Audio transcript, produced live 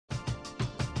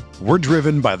We're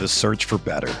driven by the search for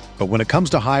better. But when it comes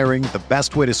to hiring, the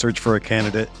best way to search for a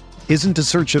candidate isn't to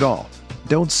search at all.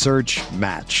 Don't search,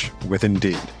 match with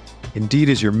Indeed. Indeed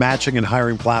is your matching and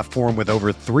hiring platform with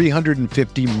over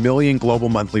 350 million global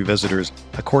monthly visitors,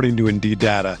 according to Indeed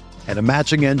data, and a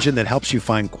matching engine that helps you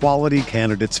find quality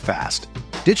candidates fast.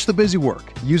 Ditch the busy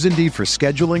work. Use Indeed for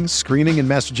scheduling, screening, and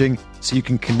messaging so you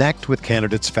can connect with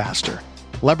candidates faster.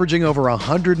 Leveraging over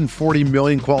 140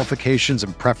 million qualifications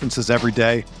and preferences every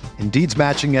day, Indeed's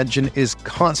matching engine is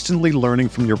constantly learning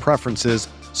from your preferences,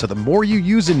 so the more you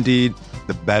use Indeed,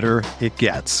 the better it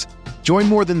gets. Join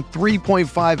more than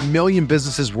 3.5 million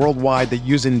businesses worldwide that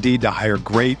use Indeed to hire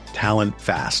great talent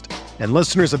fast. And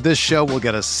listeners of this show will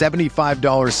get a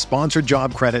 $75 sponsored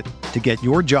job credit to get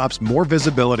your jobs more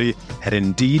visibility at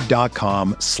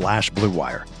Indeed.com/Blue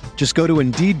Wire. Just go to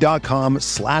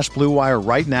Indeed.com/Blue Wire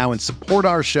right now and support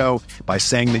our show by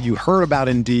saying that you heard about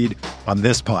Indeed on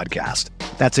this podcast.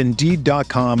 That's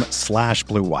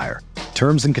Indeed.com/Blue Wire.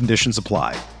 Terms and conditions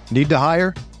apply. Need to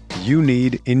hire? You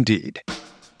need Indeed.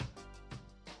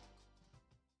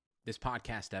 This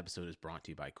podcast episode is brought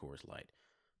to you by Coors Light.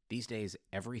 These days,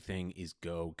 everything is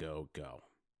go, go, go.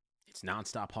 It's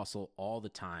nonstop hustle all the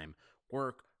time.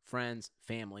 Work, friends,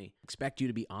 family, expect you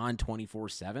to be on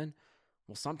 24/7.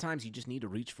 Well, sometimes you just need to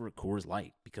reach for a Coors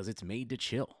Light because it's made to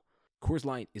chill. Coors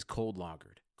Light is cold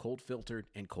lagered, cold filtered,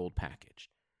 and cold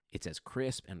packaged. It's as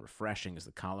crisp and refreshing as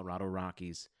the Colorado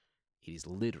Rockies. It is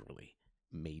literally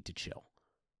made to chill.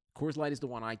 Coors Light is the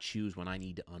one I choose when I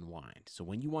need to unwind. So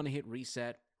when you want to hit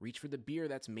reset, reach for the beer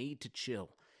that's made to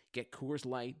chill. Get Coors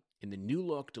Light in the new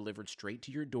look delivered straight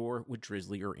to your door with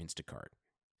Drizzly or Instacart.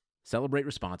 Celebrate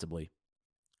responsibly.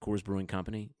 Coors Brewing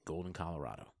Company, Golden,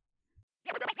 Colorado.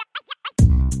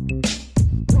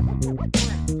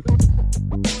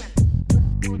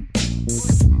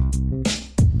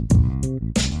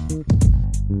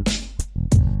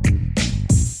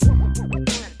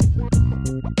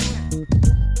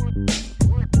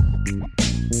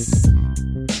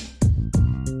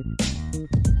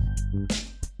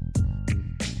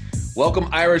 Welcome,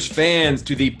 Irish fans,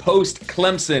 to the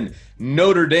post-Clemson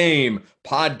Notre Dame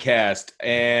podcast.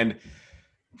 And,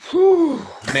 whew,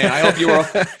 man, I hope you were all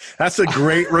That's a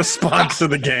great response to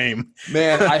the game.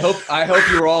 Man, I hope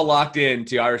you were all locked in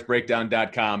to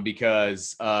irishbreakdown.com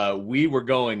because we were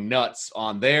going nuts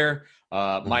on there.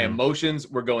 My emotions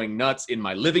were going nuts in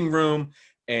my living room.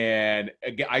 And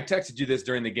again, I texted you this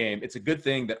during the game. It's a good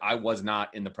thing that I was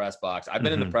not in the press box. I've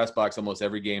been in the press box almost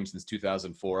every game since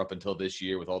 2004 up until this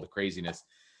year with all the craziness.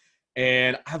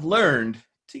 And I've learned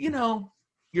to,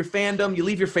 your fandom, you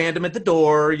leave your fandom at the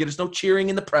door. There's no cheering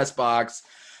in the press box.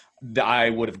 I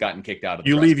would have gotten kicked out of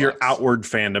the press leave box. your outward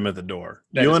fandom at the door.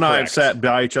 That you is and I have correct. sat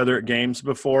by each other at games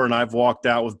before, and I've walked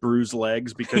out with bruised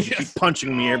legs because you keep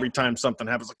punching me every time something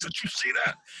happens. Like, did you see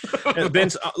that? And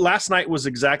Vince, last night was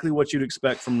exactly what you'd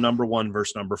expect from number 1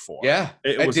 versus number 4. Yeah,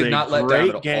 it was did a not let down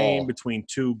great at game all. between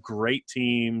two great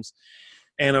teams.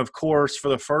 And, of course, for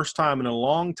the first time in a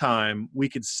long time, we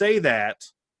could say that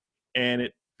and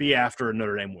it be after a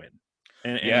Notre Dame win.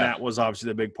 And that was obviously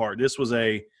the big part.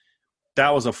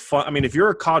 That was a fun – I mean, if you're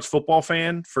a college football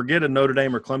fan, forget a Notre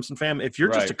Dame or Clemson fan. If you're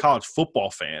just a college football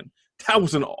fan, that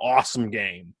was an awesome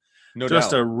game. No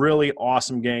just doubt. a really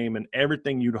awesome game and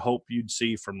everything you'd hope you'd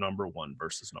see from number 1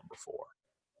 versus number 4.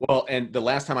 Well, and the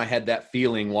last time I had that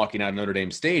feeling walking out of Notre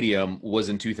Dame Stadium was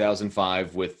in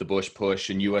 2005 with the Bush push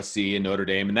and USC and Notre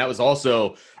Dame. And that was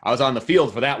also – I was on the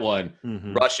field for that one,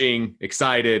 rushing,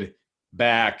 excited,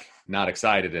 back, not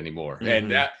excited anymore.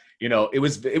 And that – it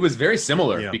was very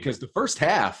similar because the first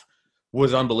half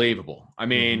was unbelievable. I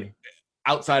mean,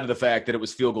 outside of the fact that it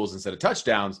was field goals instead of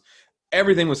touchdowns,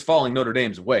 everything was falling Notre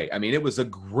Dame's way. I mean, it was a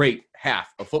great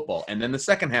half of football. And then the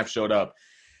second half showed up,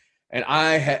 and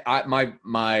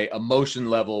my emotion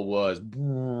level was,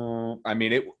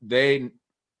 they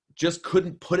just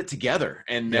couldn't put it together.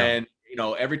 And then,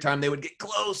 every time they would get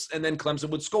close, and then Clemson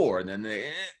would score, and then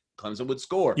Clemson would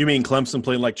score. You mean Clemson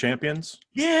played like champions?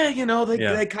 Yeah,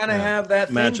 they kind of have that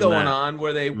thing going on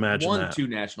where they won 2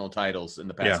 national titles in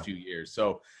the past few years.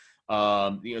 So,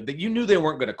 you knew they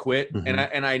weren't going to quit,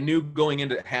 and I knew going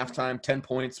into halftime 10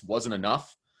 points wasn't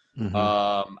enough.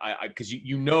 Because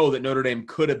you know that Notre Dame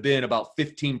could have been about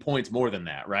 15 points more than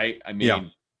that, right? I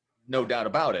mean, no doubt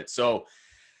about it. So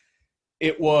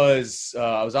it was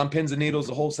I was on pins and needles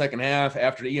the whole second half.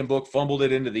 After Ian Book fumbled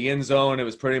it into the end zone, it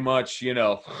was pretty much,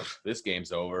 this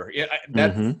game's over. Yeah,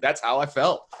 that's how I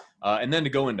felt. And then to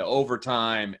go into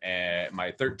overtime,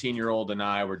 my 13-year-old and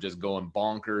I were just going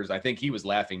bonkers. I think he was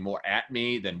laughing more at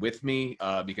me than with me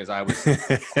because I was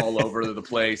all over the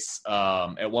place.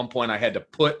 At one point, I had to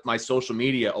put my social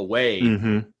media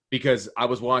away because I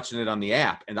was watching it on the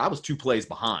app and I was 2 plays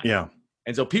behind. Yeah.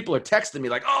 And so people are texting me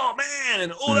like, oh, man,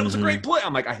 and that was a great play.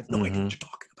 I'm like, I have no idea what you're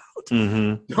talking about.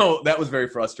 So that was very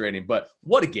frustrating. But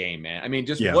what a game, man. I mean,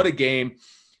 just what a game.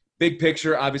 Big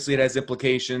picture, obviously it has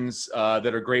implications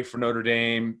that are great for Notre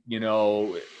Dame.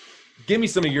 Give me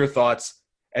some of your thoughts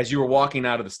as you were walking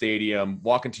out of the stadium,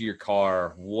 walking to your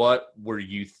car. What were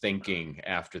you thinking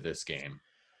after this game?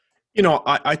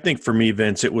 I think for me,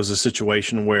 Vince, it was a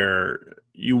situation where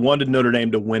you wanted Notre Dame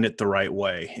to win it the right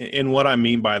way. And what I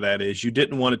mean by that is you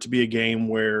didn't want it to be a game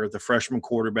where the freshman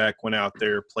quarterback went out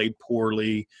there, played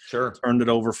poorly, turned it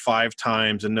over 5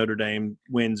 times, and Notre Dame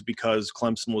wins because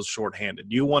Clemson was shorthanded.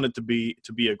 You want it to be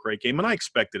a great game, and I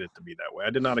expected it to be that way. I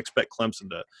did not expect Clemson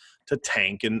to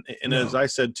tank. And as I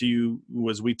said to you,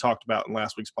 as we talked about in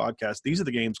last week's podcast, these are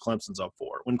the games Clemson's up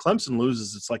for. When Clemson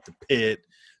loses, it's like the Pitt,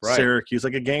 Syracuse,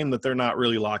 like a game that they're not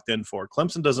really locked in for.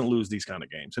 Clemson doesn't lose these kind of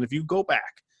games. And if you go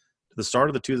back to the start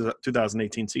of the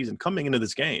 2018 season, coming into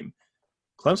this game,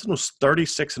 Clemson was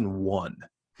 36-1.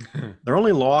 Their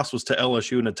only loss was to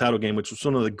LSU in a title game, which was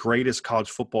one of the greatest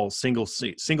college football single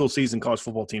season college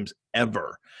football teams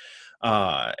ever.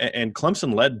 And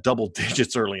Clemson led double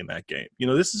digits early in that game.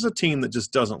 This is a team that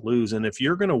just doesn't lose. And if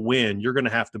you're going to win, you're going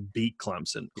to have to beat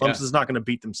Clemson. Clemson's not going to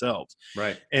beat themselves.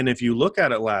 Right. And if you look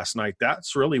at it last night,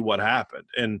 that's really what happened.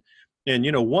 And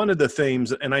one of the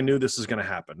themes, and I knew this is going to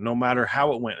happen, no matter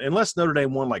how it went, unless Notre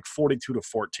Dame won like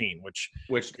 42-14, which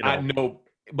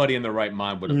nobody in their right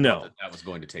mind would have thought that was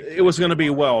going to take place. It was going to be,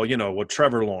 with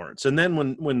Trevor Lawrence. And then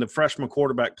when the freshman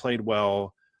quarterback played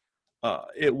well,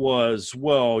 it was,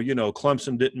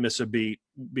 Clemson didn't miss a beat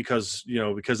because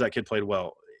that kid played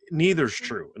well. Neither's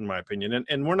true, in my opinion.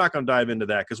 And we're not going to dive into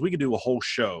that because we could do a whole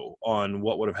show on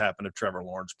what would have happened if Trevor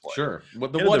Lawrence played. Sure. Well,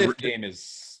 the what-if game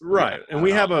is – right. And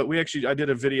I did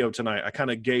a video tonight. I kind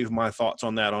of gave my thoughts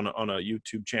on that on a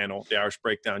YouTube channel, the Irish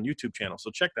Breakdown YouTube channel. So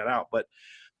check that out. But,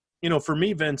 for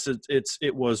me, Vince,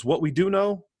 it was what we do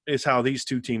know is how these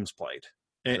two teams played.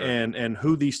 And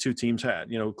who these two teams had.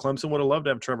 Clemson would have loved to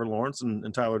have Trevor Lawrence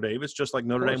and Tyler Davis, just like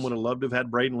Notre Dame would have loved to have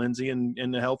had Braden Lindsey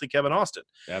and a healthy Kevin Austin.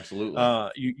 Absolutely.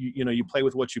 You play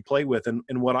with what you play with. And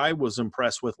what I was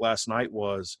impressed with last night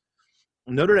was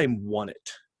Notre Dame won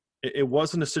it. It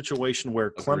wasn't a situation where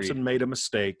Clemson made a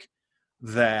mistake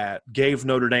that gave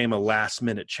Notre Dame a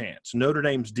last-minute chance. Notre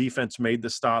Dame's defense made the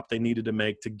stop they needed to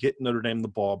make to get Notre Dame the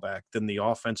ball back. Then the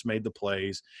offense made the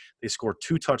plays. They scored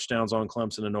 2 touchdowns on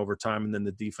Clemson in overtime, and then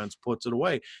the defense puts it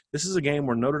away. This is a game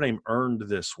where Notre Dame earned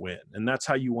this win, and that's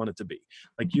how you want it to be.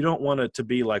 Like, you don't want it to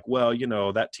be like,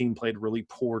 that team played really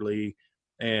poorly,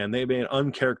 and they made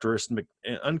uncharacteristic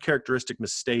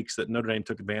mistakes that Notre Dame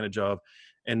took advantage of,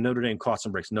 and Notre Dame caught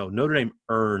some breaks. No, Notre Dame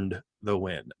earned the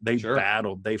win. They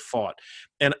battled. They fought.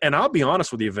 And I'll be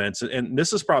honest with you, Vince, and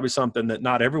this is probably something that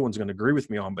not everyone's going to agree with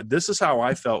me on, but this is how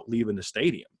I felt leaving the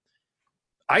stadium.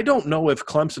 I don't know if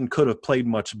Clemson could have played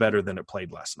much better than it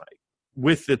played last night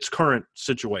with its current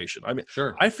situation. I mean,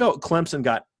 I felt Clemson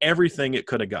got everything it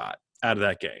could have got out of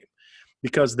that game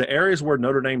because the areas where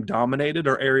Notre Dame dominated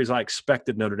are areas I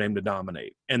expected Notre Dame to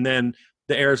dominate. And then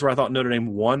the areas where I thought Notre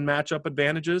Dame won matchup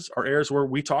advantages are areas where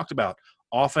we talked about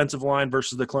offensive line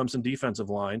versus the Clemson defensive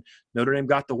line. Notre Dame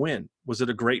got the win. Was it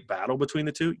a great battle between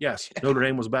the two? Yes. Notre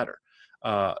Dame was better.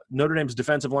 Notre Dame's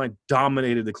defensive line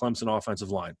dominated the Clemson offensive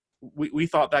line. We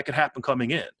thought that could happen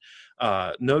coming in.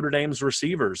 Notre Dame's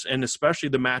receivers, and especially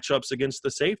the matchups against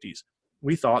the safeties,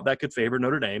 we thought that could favor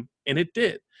Notre Dame, and it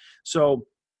did. So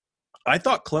I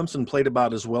thought Clemson played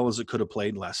about as well as it could have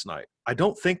played last night. I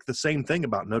don't think the same thing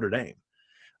about Notre Dame.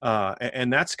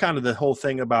 And that's kind of the whole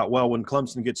thing about, when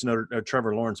Clemson gets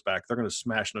Trevor Lawrence back, they're going to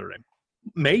smash Notre Dame.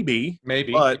 Maybe.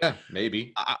 But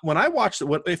maybe. When I watched it,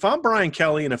 if I'm Brian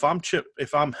Kelly and if I'm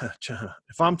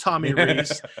Tommy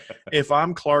Rees, if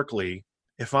I'm Clark Lee,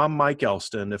 if I'm Mike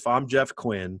Elston, if I'm Jeff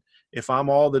Quinn, if I'm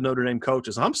all the Notre Dame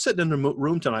coaches, I'm sitting in the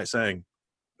room tonight saying,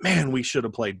 man, we should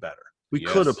have played better. We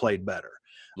could have played better.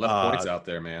 Left points out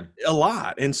there, man. A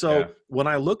lot. And so when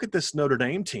I look at this Notre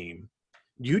Dame team,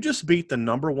 you just beat the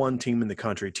number 1 team in the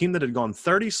country, a team that had gone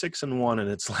 36-1 in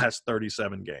its last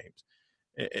 37 games.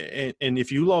 And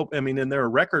if you and their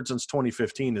record since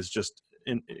 2015 is just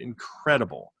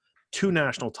incredible. 2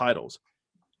 national titles.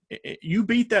 You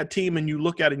beat that team and you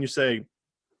look at it and you say,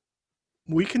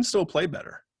 we can still play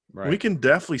better. Right. We can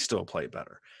definitely still play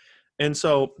better. And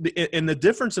so, the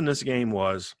difference in this game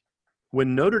was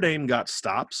when Notre Dame got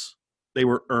stops, they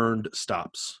were earned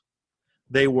stops.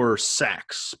 They were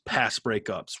sacks, pass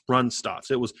breakups, run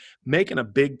stops. It was making a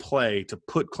big play to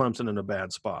put Clemson in a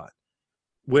bad spot.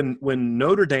 When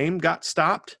Notre Dame got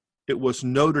stopped, it was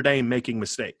Notre Dame making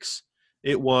mistakes.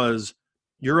 It was,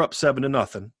 you're up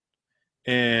 7-0.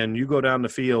 and you go down the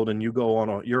field and you go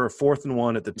on you're a 4th and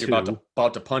 1 at the 2. You're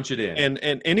about to punch it in.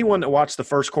 And anyone that watched the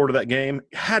first quarter of that game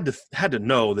had to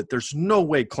know that there's no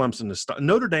way Clemson is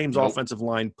Notre Dame's offensive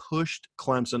line pushed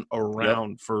Clemson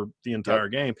around for the entire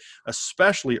game,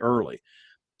 especially early.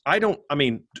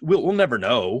 We'll never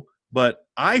know, but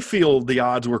I feel the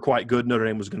odds were quite good Notre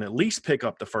Dame was going to at least pick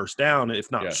up the first down,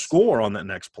 if not score on that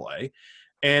next play.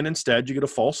 And instead you get a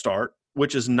false start,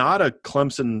 which is not a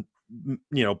Clemson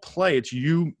play. It's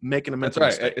you making a mental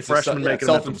mistake. It's freshman making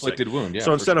a self-inflicted wound. Yeah,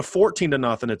 so instead of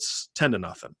 14-0, it's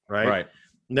 10-0, right? Right.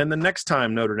 And then the next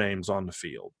time Notre Dame's on the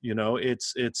field,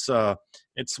 it's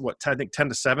what I think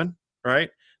 10-7, right?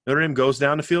 Notre Dame goes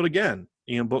down the field again.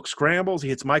 Ian Book scrambles. He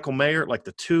hits Michael Mayer at like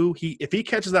the 2. If he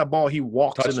catches that ball, he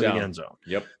walks into the end zone.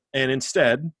 Yep. And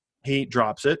instead, he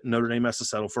drops it. Notre Dame has to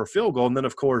settle for a field goal. And then,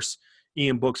 of course,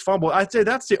 Ian Book's fumble. I'd say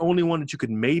that's the only one that you could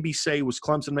maybe say was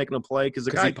Clemson making a play because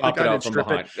the guy didn't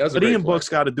strip it. But Ian Book's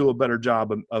got to do a better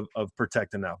job of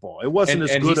protecting that ball. It wasn't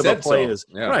as good of a play as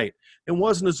right. It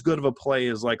wasn't as good of a play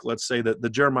as, like, let's say the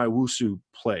Jeremiah Wusu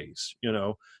plays.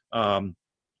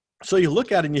 So you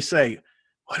look at it and you say,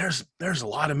 well, there's a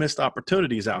lot of missed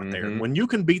opportunities out there. And when you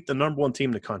can beat the number 1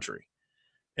 team in the country,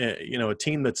 a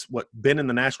team that's been in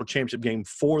the national championship game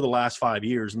for the last 5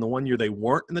 years, and the one year they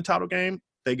weren't in the title game,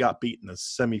 they got beat in the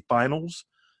semifinals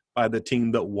by the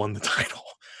team that won the title,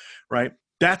 right?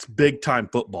 That's big time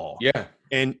football. Yeah.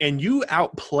 And you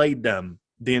outplayed them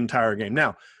the entire game.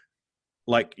 Now,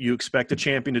 like you expect a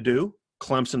champion to do,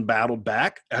 Clemson battled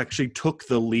back, actually took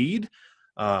the lead.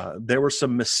 There were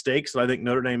some mistakes that I think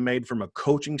Notre Dame made from a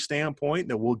coaching standpoint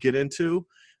that we'll get into.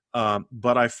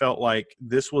 But I felt like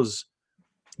this was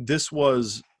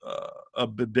a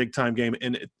big time game.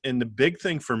 And the big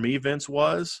thing for me, Vince,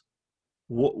 was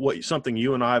what something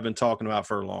you and I have been talking about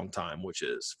for a long time, which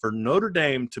is for Notre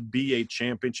Dame to be a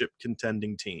championship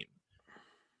contending team,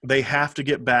 they have to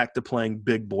get back to playing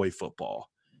big boy football.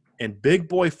 And big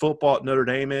boy football at Notre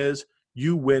Dame is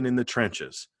you win in the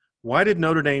trenches. Why did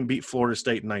Notre Dame beat Florida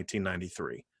State in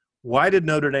 1993? Why did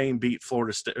Notre Dame beat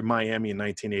Miami in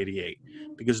 1988?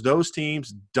 Because those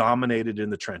teams dominated in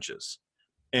the trenches.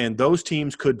 And those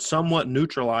teams could somewhat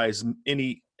neutralize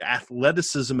any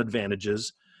athleticism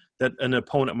advantages that an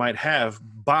opponent might have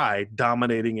by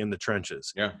dominating in the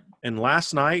trenches. Yeah. And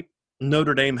last night,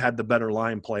 Notre Dame had the better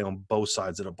line play on both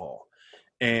sides of the ball.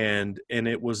 And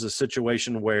it was a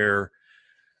situation where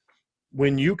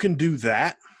when you can do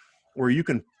that, where you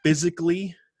can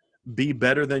physically be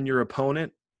better than your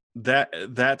opponent,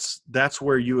 that's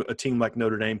where a team like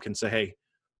Notre Dame can say, hey,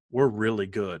 we're really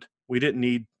good. We didn't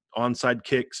need onside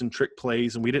kicks and trick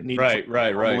plays, and we didn't need right.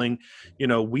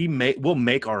 We'll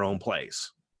make our own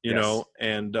plays.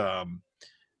 And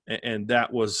that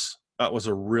was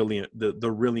a really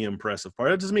the really impressive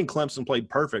part. It doesn't mean Clemson played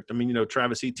perfect. I mean,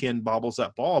 Travis Etienne bobbles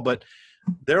that ball, but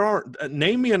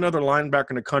name me another linebacker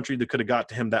in the country that could have got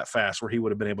to him that fast where he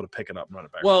would have been able to pick it up and run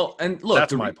it back. Well, and look,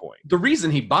 that's my point. The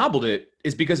reason he bobbled it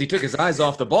is because he took his eyes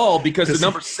off the ball because the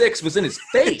number 6 was in his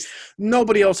face.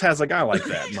 Nobody else has a guy like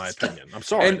that, in my opinion. I'm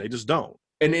sorry, they just don't.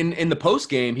 And in the post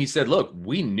game, he said, "Look,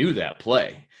 we knew that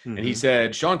play," and he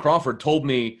said, "Sean Crawford told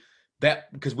me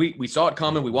that because we saw it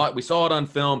coming, we saw it on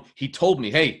film. He told me,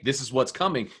 hey, this is what's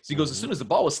coming." So he goes, "As soon as the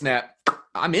ball was snapped,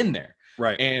 I'm in there."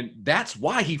 Right. And that's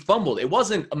why he fumbled. It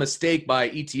wasn't a mistake by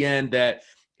Etienne that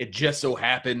it just so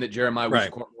happened that Jeremiah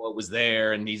was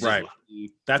there and he's just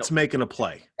lucky. That's making a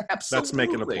play. Absolutely. That's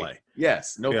making a play.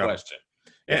 Yes, no question.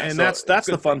 Yeah, and that's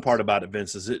the fun part about it,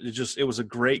 Vince, is it was a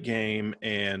great game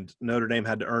and Notre Dame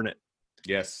had to earn it.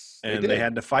 Yes. And they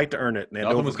had to fight to earn it, and they had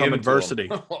to overcome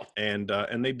adversity. and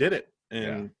they did it.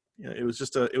 And it was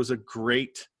just a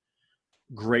great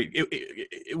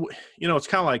it's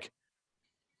kind of like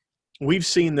we've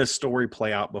seen this story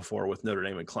play out before with Notre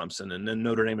Dame and Clemson, and then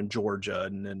Notre Dame and Georgia,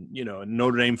 and then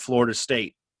Notre Dame, Florida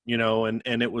State, and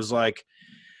it was like,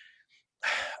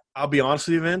 I'll be honest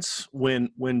with you, Vince, when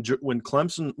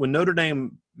Notre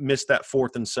Dame missed that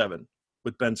 4th and 7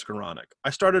 with Ben Skowronek,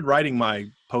 I started writing my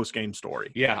post game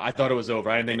story. Yeah, I thought it was over.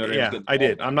 I didn't think Notre Dame was good. I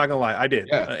did. I'm not gonna lie, I did.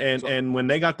 Yeah, and when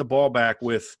they got the ball back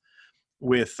with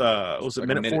was it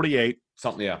minute 48?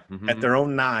 Something, yeah. At their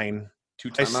own 9.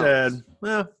 I said,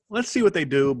 well, let's see what they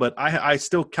do. But I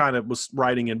still kind of was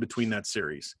writing in between that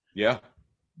series. Yeah.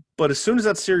 But as soon as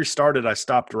that series started, I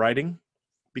stopped writing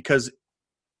because,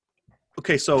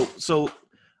 okay, so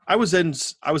I was in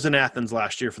Athens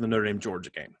last year for the Notre Dame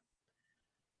Georgia game.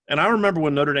 And I remember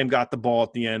when Notre Dame got the ball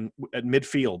at the end at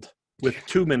midfield with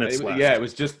 2 minutes left. Yeah, it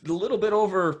was just a little bit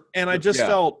over. And I just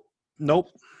felt, nope.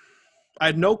 I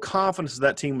had no confidence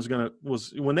that team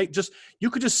was when they just, you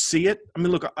could just see it. I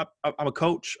mean, look, I'm a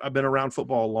coach. I've been around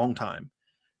football a long time.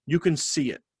 You can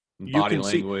see it. Body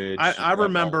language. I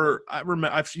remember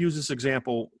I've used this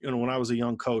example, when I was a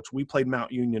young coach. We played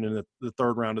Mount Union in the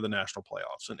third round of the national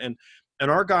playoffs. And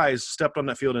our guys stepped on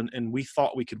that field and we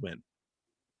thought we could win.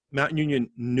 Mount Union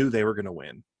knew they were going to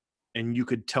win, and you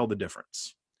could tell the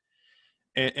difference.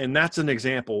 And that's an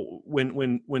example.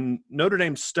 When Notre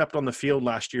Dame stepped on the field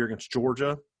last year against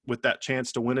Georgia with that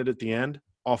chance to win it at the end,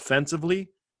 offensively,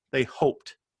 they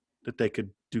hoped that they could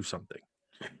do something.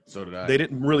 So did I. They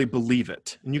didn't really believe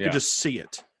it, and you could just see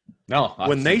it. No,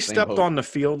 when they stepped on the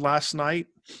field last night,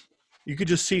 you could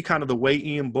just see kind of the way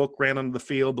Ian Book ran onto the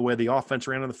field, the way the offense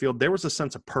ran on the field. There was a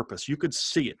sense of purpose. You could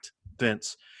see it,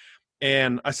 Vince.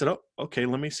 And I said, oh, okay,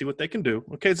 let me see what they can do.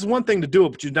 Okay, it's one thing to do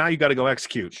it, but now you got to go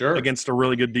execute against a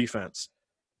really good defense.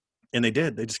 And they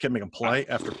did. They just kept making play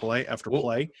after play after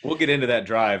play. We'll get into that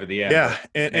drive at the end. Yeah,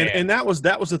 and that was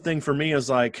the thing for me, is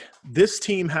like, this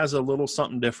team has a little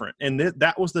something different. And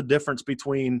that was the difference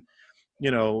between,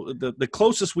 the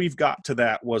closest we've got to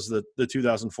that was the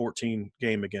 2014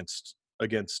 game against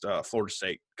Florida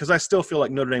State, because I still feel like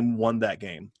Notre Dame won that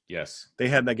game. Yes, they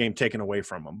had that game taken away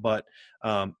from them, but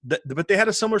they had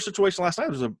a similar situation last night.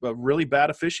 It was a really bad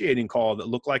officiating call that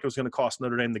looked like it was going to cost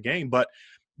Notre Dame the game. But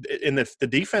if the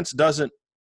defense doesn't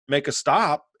make a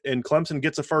stop and Clemson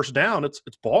gets a first down, it's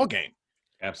ball game.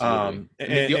 Absolutely.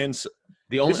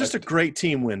 It's just a great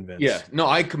team win, Vince. Yeah, no,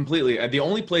 I completely. The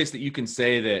only place that you can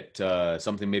say that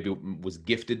something maybe was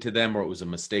gifted to them or it was a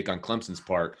mistake on Clemson's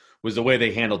part was the way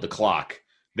they handled the clock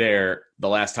there the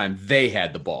last time they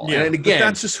had the ball. Yeah, and again,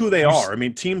 that's just who they are. I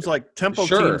mean, teams like tempo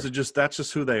teams that's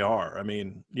just who they are. I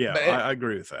mean, yeah, I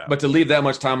agree with that. But to leave that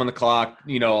much time on the clock,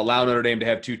 allow Notre Dame to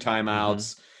have 2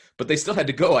 timeouts. But they still had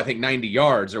to go, I think, 90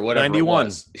 yards or whatever 91. It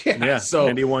was. Yeah, so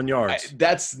 91 yards.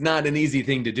 That's not an easy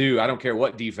thing to do. I don't care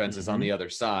what defense is on the other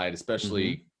side,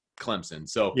 especially Clemson.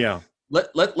 So yeah,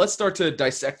 let's start to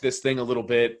dissect this thing a little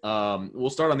bit.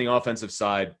 We'll start on the offensive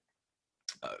side.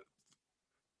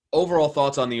 Overall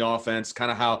thoughts on the offense, kind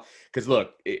of how – because,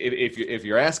 look, if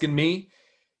you're asking me,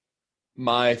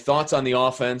 my thoughts on the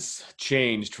offense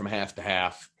changed from half to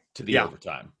half to the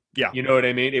overtime. Yeah. You know what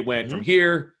I mean? It went from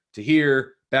here to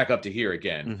here, back up to here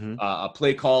again.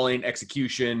 Play calling,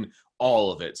 execution,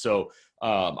 all of it. So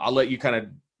I'll let you kind of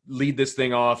lead this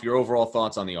thing off, your overall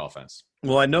thoughts on the offense.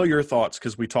 Well, I know your thoughts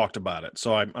because we talked about it.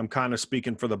 So I'm kind of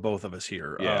speaking for the both of us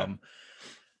here. Yeah.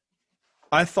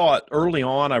 I thought early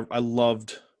on I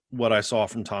loved what I saw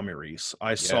from Tommy Rees.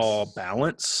 I saw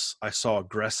balance. I saw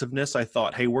aggressiveness. I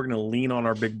thought, hey, we're going to lean on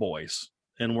our big boys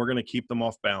and we're going to keep them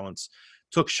off balance.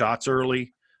 Took shots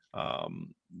early.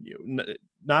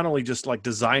 Not only just like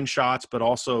design shots, but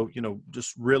also,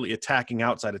 just really attacking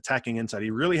outside, attacking inside.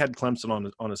 He really had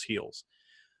Clemson on his heels.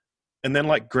 And then,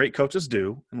 like great coaches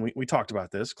do, and we talked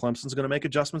about this, Clemson's going to make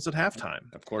adjustments at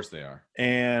halftime. Of course they are.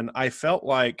 And I felt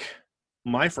like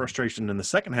my frustration in the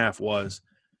second half was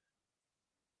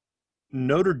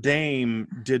Notre Dame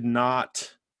did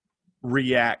not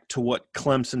react to what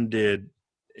Clemson did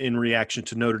in reaction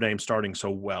to Notre Dame starting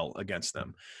so well against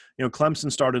them.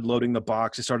 Clemson started loading the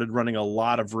box. They started running a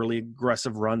lot of really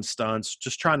aggressive run stunts,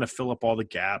 just trying to fill up all the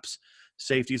gaps.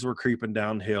 Safeties were creeping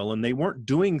downhill, and they weren't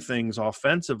doing things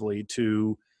offensively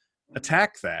to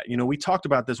attack that. We talked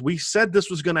about this. We said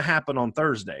this was going to happen on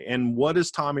Thursday. And what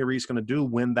is Tommy Rees going to do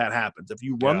when that happens? If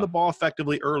you run the ball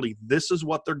effectively early, this is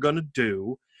what they're going to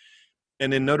do.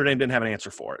 And then Notre Dame didn't have an answer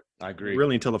for it. I agree.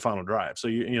 Really until the final drive. So,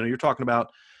 you're talking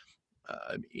about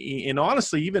and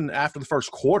honestly, even after the first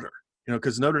quarter,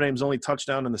 because Notre Dame's only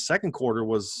touchdown in the second quarter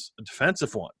was a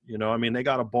defensive one. They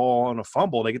got a ball on a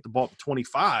fumble. They get the ball to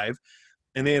 25,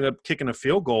 and they end up kicking a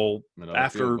field goal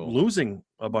after losing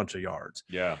a bunch of yards.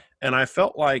 Yeah. And I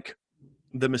felt like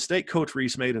the mistake Coach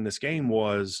Rees made in this game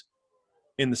was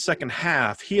in the second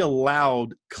half, he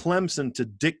allowed Clemson to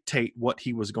dictate what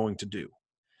he was going to do,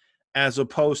 as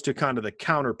opposed to kind of the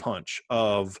counterpunch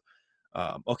of,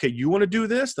 okay, you want to do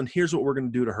this? Then here's what we're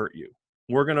going to do to hurt you.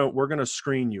 We're gonna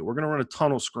screen you. We're gonna run a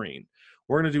tunnel screen.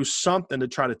 We're gonna do something to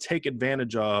try to take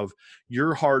advantage of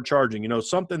your hard charging.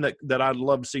 Something that I'd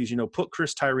love to see is put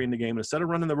Chris Tyree in the game, and instead of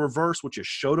running the reverse, which you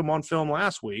showed him on film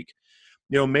last week.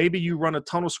 Maybe you run a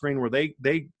tunnel screen where they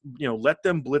let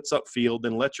them blitz upfield,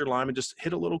 and let your lineman just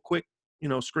hit a little quick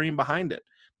screen behind it.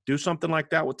 Do something like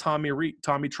that with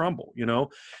Tommy Trumbull.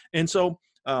 And so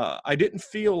I didn't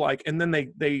feel like, and then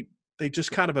they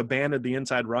just kind of abandoned the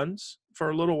inside runs for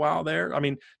a little while there. I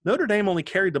mean, Notre Dame only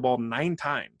carried the ball 9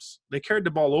 times. They carried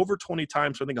the ball over 20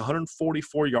 times, so I think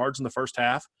 144 yards in the first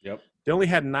half. Yep. They only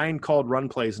had 9 called run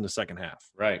plays in the second half.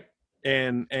 Right.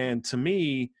 And to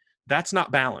me, that's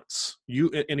not balance.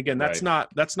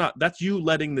 That's you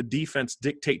letting the defense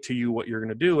dictate to you what you're going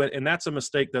to do. And that's a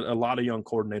mistake that a lot of young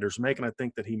coordinators make. And I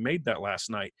think that he made that last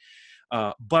night.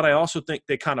 But I also think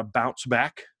they kind of bounce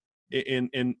back. And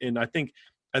I think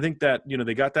that,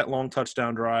 they got that long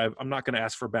touchdown drive. I'm not going to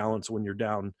ask for balance when you're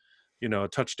down, a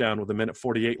touchdown with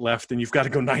 1:48 left and you've got to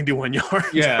go 91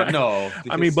 yards. Yeah, right? no.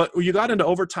 I mean, but you got into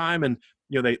overtime and,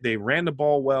 they ran the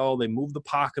ball well. They moved the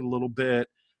pocket a little bit.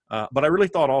 But I really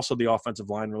thought also the offensive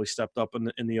line really stepped up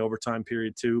in the overtime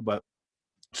period too. But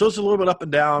so it's a little bit up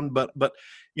and down. But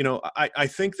I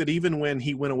think that even when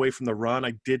he went away from the run,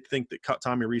 I did think that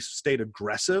Tommy Rees stayed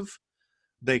aggressive.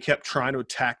 They kept trying to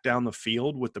attack down the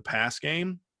field with the pass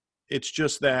game. It's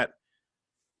just that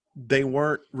they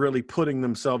weren't really putting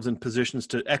themselves in positions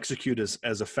to execute as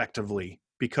effectively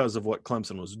because of what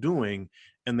Clemson was doing.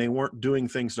 And they weren't doing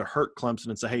things to hurt Clemson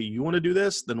and say, hey, you want to do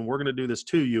this? Then we're going to do this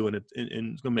to you. And it's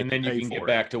going to make and then you can get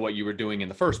back to what you were doing in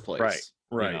the first place.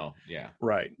 Right. Yeah.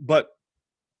 Right. But,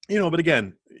 but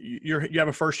again, you have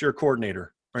a first-year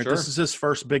coordinator, right? Sure. This is his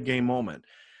first big game moment.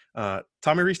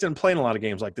 Tommy Rees didn't play in a lot of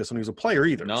games like this when he was a player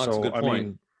either. No, that's a good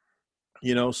point.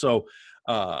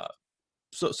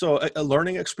 So a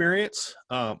learning experience.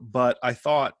 But I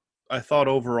thought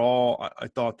overall, I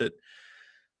thought that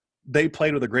they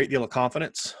played with a great deal of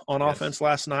confidence on offense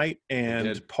last night.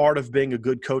 And part of being a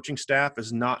good coaching staff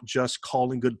is not just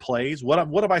calling good plays. What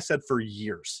have I said for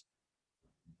years?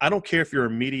 I don't care if you're a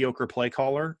mediocre play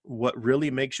caller. What really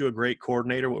makes you a great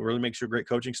coordinator, what really makes you a great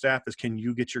coaching staff is can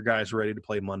you get your guys ready to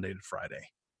play Monday to Friday?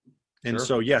 And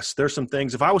so, yes, there's some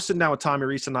things. If I was sitting down with Tommy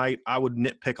Rees tonight, I would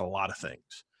nitpick a lot of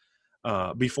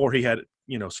things before he had,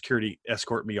 security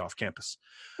escort me off campus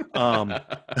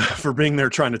for being there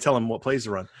trying to tell him what plays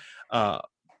to run.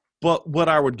 But what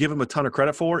I would give him a ton of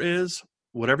credit for is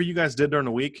whatever you guys did during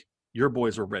the week, your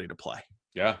boys were ready to play.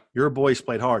 Yeah. Your boys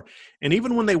played hard. And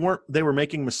even when they were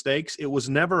making mistakes, it was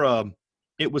never a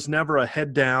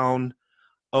head down,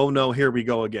 oh no, here we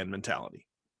go again mentality.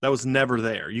 That was never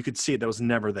there. You could see it. That was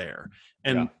never there.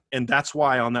 And that's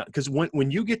why on that, because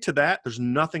when you get to that, there's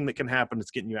nothing that can happen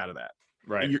that's getting you out of that.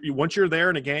 Right. Once you're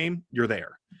there in a game, you're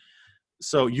there.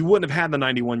 So you wouldn't have had the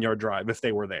 91-yard drive if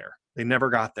they were there. They never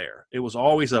got there. It was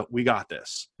always we got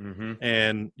this. Mm-hmm.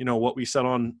 And, what we said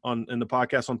on in the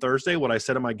podcast on Thursday, what I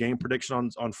said in my game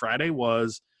prediction on Friday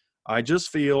was I just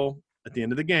feel at the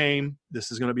end of the game,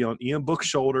 this is going to be on Ian Book's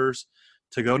shoulders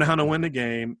to go down and win the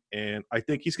game. And I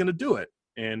think he's going to do it.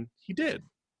 And he did.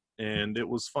 And it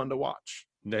was fun to watch.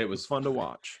 It was fun to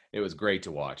watch. It was great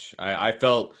to watch. I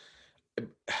felt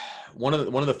one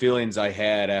of the feelings I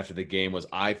had after the game was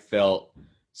I felt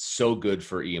so good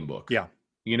for Ian Book. Yeah.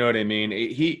 You know what I mean?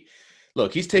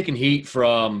 He's taking heat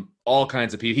from all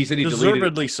kinds of people. He said he deservedly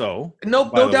deleted so. No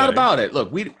doubt about it.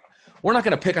 Look, we're not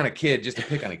going to pick on a kid just to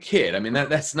pick on a kid. I mean,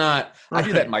 that's not – I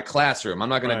do that in my classroom. I'm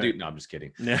not going to do – no, I'm just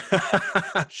kidding. Yeah.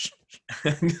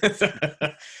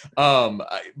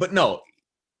 But no,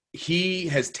 he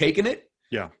has taken it.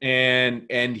 Yeah.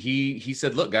 And he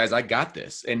said, look, guys, I got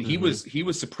this. And he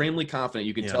was supremely confident.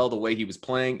 You could tell the way he was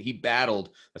playing. He battled.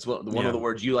 That's one of the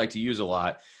words you like to use a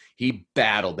lot. He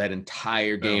battled that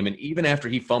entire game. And even after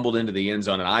he fumbled into the end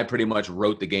zone and I pretty much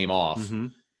wrote the game off,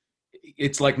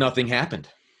 it's like nothing happened.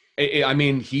 I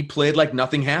mean, he played like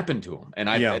nothing happened to him. And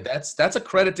that's a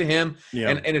credit to him. Yeah.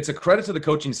 And it's a credit to the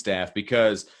coaching staff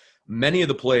because many of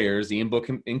the players, Ian Book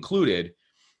included,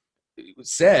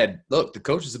 said, look, the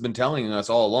coaches have been telling us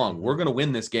all along, we're going to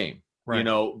win this game. Right.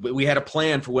 We had a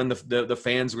plan for when the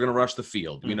fans were going to rush the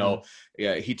field.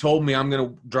 He told me I'm going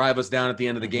to drive us down at the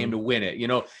end of the game to win it.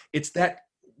 It's that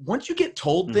once you get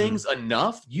told things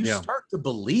enough, you start to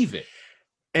believe it.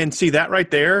 And see, that right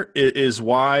there is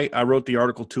why I wrote the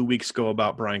article 2 weeks ago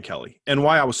about Brian Kelly and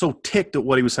why I was so ticked at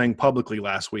what he was saying publicly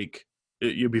last week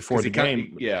before the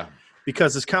game.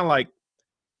 Because it's kind of like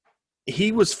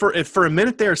he was for a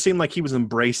minute there, it seemed like he was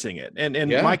embracing it. And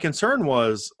my concern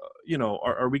was,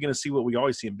 are we going to see what we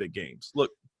always see in big games?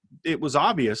 Look, it was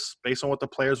obvious based on what the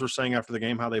players were saying after the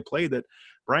game, how they played, that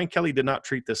Brian Kelly did not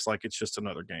treat this like it's just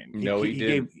another game.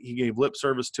 He gave lip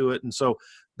service to it. And so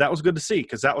that was good to see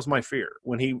because that was my fear.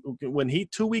 When he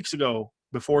 2 weeks ago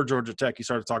before Georgia Tech, he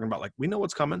started talking about like, we know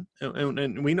what's coming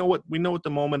and we know what the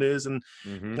moment is. And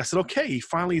I said, okay, he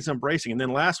finally is embracing. And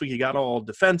then last week he got all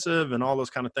defensive and all those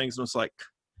kind of things. And it's like,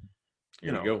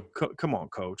 come on,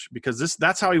 coach, because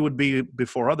that's how he would be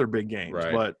before other big games.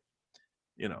 Right. But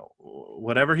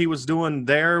whatever he was doing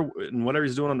there and whatever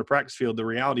he's doing on the practice field, the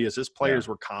reality is his players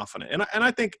were confident. And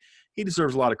I think he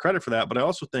deserves a lot of credit for that. But I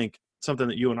also think something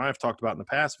that you and I have talked about in the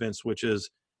past, Vince, which is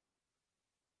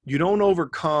you don't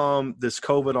overcome this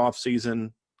COVID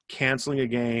offseason canceling a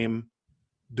game,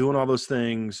 doing all those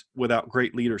things without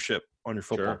great leadership on your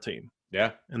football team.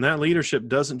 Yeah. And that leadership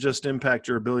doesn't just impact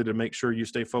your ability to make sure you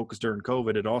stay focused during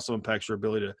COVID. It also impacts your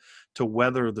ability to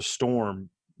weather the storm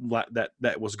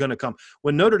that was going to come.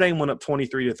 When Notre Dame went up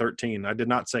 23-13, I did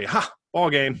not say, ball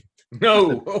game.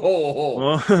 No.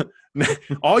 Well,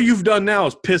 all you've done now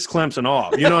is piss Clemson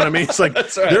off. You know what I mean? It's like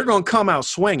they're going to come out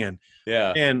swinging.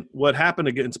 Yeah. And what happened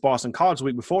against Boston College the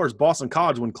week before is Boston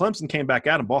College, when Clemson came back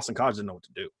at them, Boston College didn't know what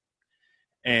to do.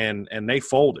 And they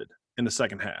folded in the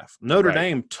second half. Notre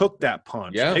Dame took that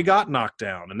punch. Yeah. They got knocked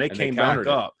down, and they came back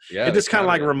up. Yeah, it just kind of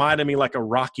like reminded me like a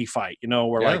Rocky fight,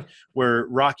 where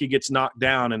Rocky gets knocked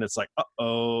down, and it's like,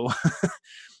 uh-oh,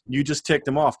 you just ticked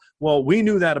him off. Well, we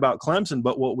knew that about Clemson,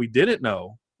 but what we didn't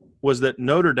know was that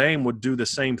Notre Dame would do the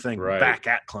same thing back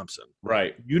at Clemson.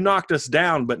 Right. You knocked us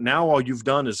down, but now all you've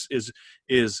done is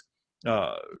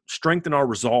strengthen our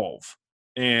resolve.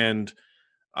 And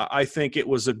I think it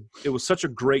was such a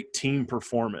great team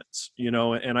performance,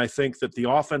 and I think that the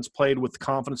offense played with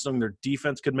confidence knowing their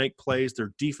defense could make plays.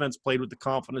 Their defense played with the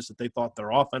confidence that they thought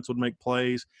their offense would make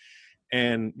plays.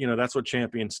 And, that's what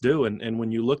champions do. And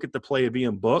when you look at the play of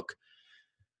Ian Book,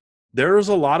 there's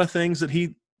a lot of things that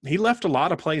he left a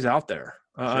lot of plays out there.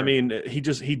 Sure. I mean, he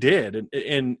did.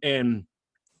 And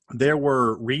there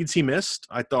were reads he missed.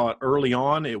 I thought early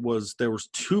on there was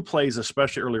 2 plays,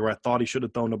 especially early, where I thought he should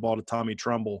have thrown the ball to Tommy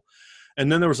Tremble.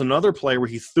 And then there was another play where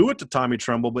he threw it to Tommy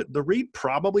Tremble, but the read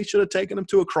probably should have taken him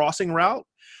to a crossing route.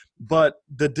 But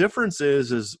the difference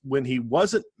is when he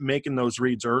wasn't making those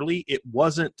reads early, it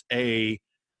wasn't I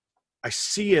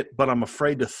see it, but I'm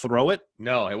afraid to throw it.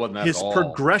 No, it wasn't that His at all.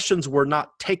 progressions were not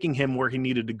taking him where he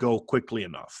needed to go quickly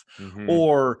enough. Mm-hmm.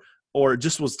 Or it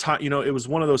just was it was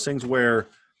one of those things where,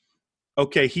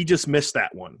 okay, he just missed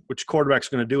that one, which quarterback's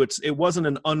going to do. It wasn't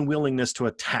an unwillingness to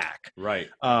attack. Right.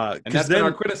 And that's been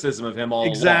our criticism of him all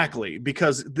exactly, along.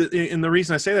 Because the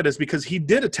reason I say that is because he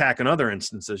did attack in other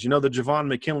instances. The Javon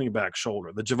McKinley back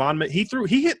shoulder.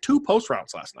 He hit 2 post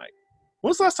routes last night. When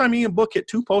was the last time Ian Book hit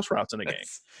 2 post routes in a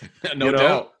game? No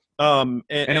doubt. And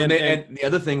the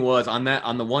other thing was on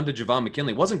the one to Javon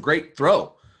McKinley, wasn't great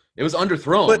throw. It was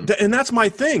underthrown. And that's my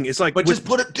thing. It's like, just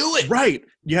do it. Right.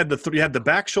 You had the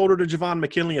back shoulder to Javon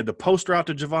McKinley. You had the post route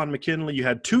to Javon McKinley. You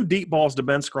had 2 deep balls to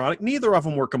Ben Skowronek. Neither of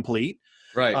them were complete.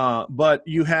 Right. But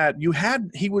he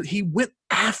went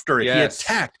after it. Yes. He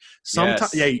attacked.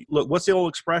 Sometimes, look, what's the old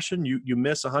expression? You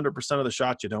miss 100% of the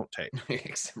shots you don't take.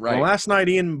 Right. Well, last night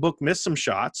Ian Book missed some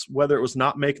shots, whether it was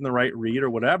not making the right read or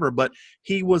whatever, but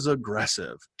he was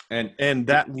aggressive. And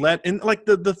that led – and like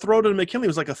the throw to McKinley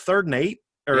was like a 3rd and 8.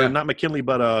 Or not McKinley,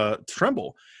 but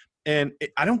Tremble. And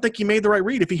I don't think he made the right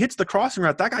read. If he hits the crossing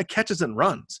route, that guy catches and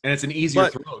runs. And it's an easier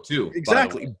throw, too.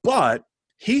 Exactly. But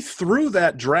he threw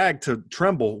that drag to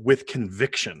Tremble with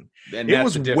conviction. And it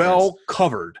was well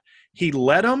covered. He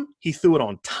let him. He threw it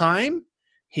on time.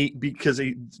 Because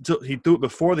he threw it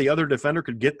before the other defender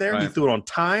could get there. Right. He threw it on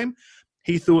time.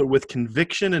 He threw it with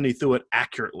conviction, and he threw it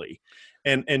accurately.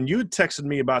 And you had texted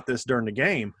me about this during the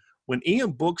game. When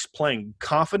Ian Book's playing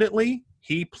confidently,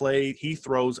 he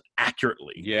throws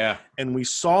accurately. Yeah. And we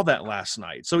saw that last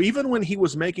night. So even when he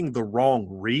was making the wrong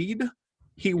read,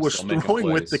 he was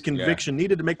throwing with the conviction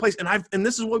needed to make plays. And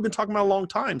this is what we've been talking about a long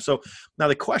time. So now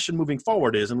the question moving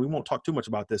forward is, and we won't talk too much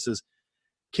about this, is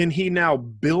can he now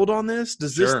build on this?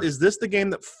 Is this the game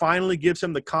that finally gives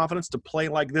him the confidence to play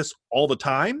like this all the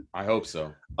time? I hope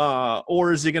so.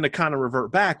 Or is he going to kind of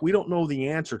revert back? We don't know the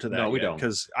answer to that. No, we don't.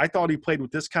 Because I thought he played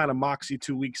with this kind of moxie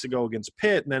 2 weeks ago against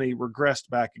Pitt, and then he regressed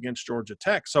back against Georgia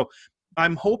Tech. So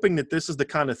I'm hoping that this is the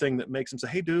kind of thing that makes him say,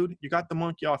 hey, dude, you got the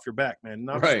monkey off your back, man.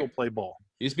 Now just go play ball.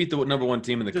 You just beat the number 1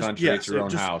 team in the country at your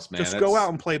own house, man. Just go out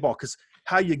and play ball. Because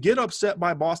how you get upset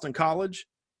by Boston College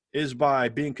is by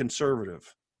being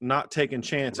conservative, not taking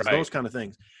chances, those kind of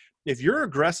things. If you're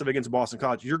aggressive against Boston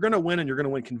College, you're going to win, and you're going to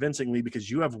win convincingly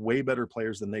because you have way better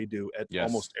players than they do at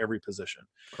almost every position.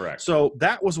 Correct. So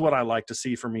that was what I like to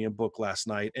see from Ian Book last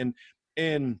night.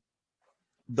 And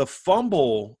the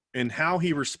fumble and how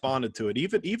he responded to it,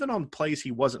 even on plays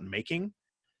he wasn't making,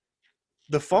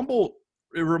 the fumble,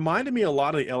 it reminded me a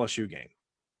lot of the LSU game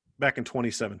back in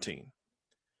 2017.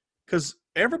 Because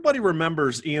everybody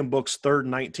remembers Ian Book's 3rd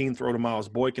and 19 throw to Miles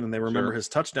Boykin, and they remember his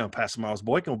touchdown pass to Miles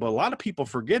Boykin. But a lot of people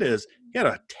forget he had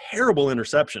a terrible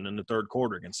interception in the 3rd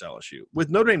quarter against LSU with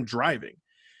Notre Dame driving.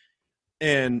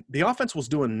 And the offense was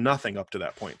doing nothing up to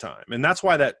that point in time. And that's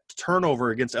why that turnover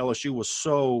against LSU was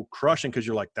so crushing, because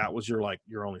you're like, that was your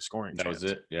only scoring chance. That was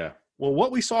it, yeah. Well,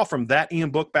 what we saw from that Ian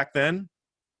Book back then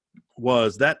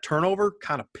was that turnover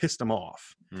kind of pissed him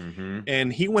off. Mm-hmm.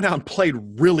 And he went out and played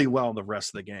really well the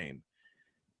rest of the game.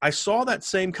 I saw that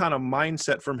same kind of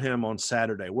mindset from him on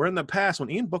Saturday, where in the past when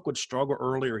Ian Book would struggle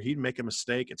early or he'd make a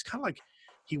mistake, it's kind of like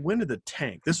he went to the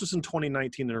tank. This was in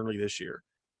 2019 and early this year.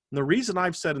 And the reason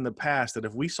I've said in the past that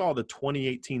if we saw the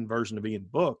 2018 version of Ian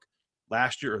Book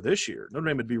last year or this year, Notre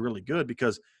Dame would be really good,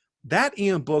 because that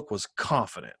Ian Book was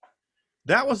confident.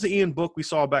 That was the Ian Book we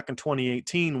saw back in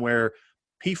 2018 where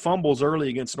he fumbles early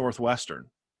against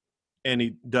Northwestern and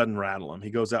he doesn't rattle him.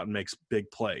 He goes out and makes big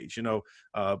plays.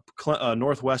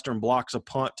 Northwestern blocks a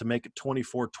punt to make it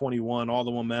 24-21, all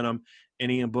the momentum,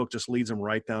 and Ian Book just leads him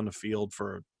right down the field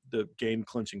for the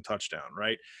game-clinching touchdown,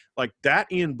 right? Like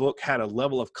that Ian Book had a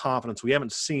level of confidence we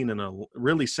haven't seen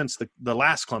really since the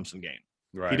last Clemson game.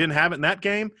 Right. He didn't have it in that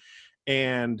game,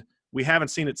 and we haven't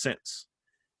seen it since.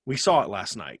 We saw it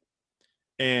last night.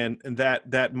 And that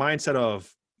mindset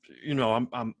of,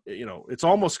 it's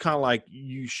almost kind of like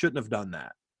you shouldn't have done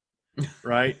that,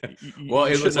 right? Well,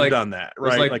 you it was like have done that,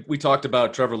 right? It was like we talked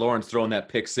about Trevor Lawrence throwing that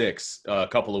pick six a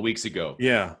couple of weeks ago.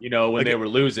 Yeah, when they were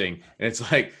losing, and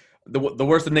it's like the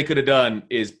worst thing they could have done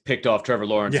is picked off Trevor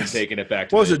Lawrence and taken it back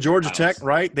to what was it, Georgia Tech,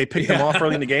 right? They picked him off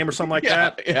early in the game or something like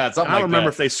that. Yeah, something. I don't remember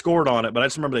if they scored on it, but I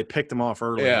just remember they picked him off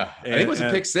early. Yeah, I think it was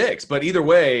a pick six, but either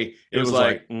way, it was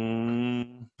like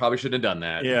probably shouldn't have done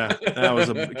that. Yeah, that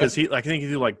was because I think he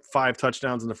threw like 5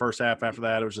 touchdowns in the first half. After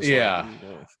that, it was just yeah,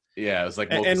 it was like,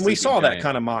 and we saw that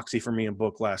kind of moxie from Ian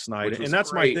Book last night, and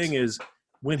that's great. my thing is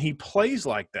when he plays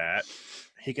like that,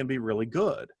 he can be really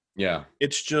good. Yeah,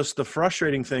 it's just the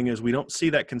frustrating thing is we don't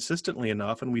see that consistently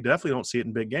enough, and we definitely don't see it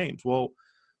in big games. Well,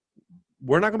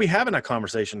 we're not going to be having that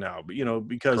conversation now,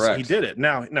 because Correct. He did it.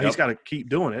 Now he's got to keep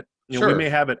doing it. Sure. We may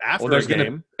have it after the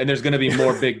game. And there's going to be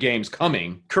more big games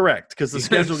coming. Correct, because the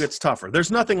schedule gets tougher.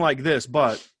 There's nothing like this,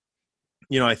 but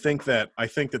I think that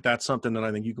that's something that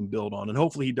I think you can build on, and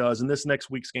hopefully he does. And this next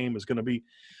week's game is going to be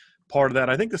part of that.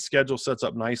 I think the schedule sets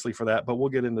up nicely for that, but we'll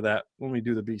get into that when we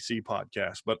do the BC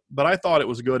podcast. But I thought it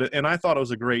was good, and I thought it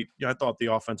was a great. I thought the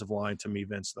offensive line, to me,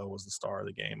 Vince, though, was the star of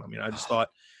the game. I mean, I just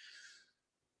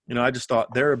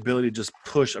thought their ability to just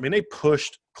push. I mean, they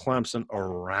pushed Clemson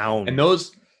around, and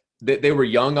they were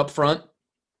young up front.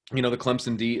 The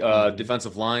Clemson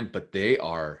defensive line, but they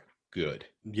are good.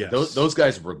 Yes, those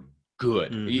guys were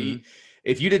good. Mm-hmm.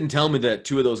 If you didn't tell me that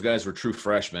 2 of those guys were true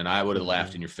freshmen, I would have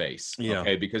laughed in your face. Yeah.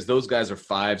 Okay, because those guys are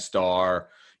 5-star.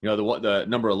 The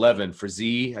number 11 for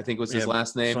Z, I think was his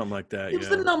last name. Something like that. He was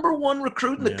the number 1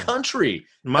 recruit in the country.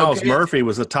 Miles Murphy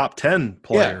was the top 10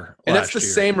 player. And that's the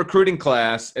same recruiting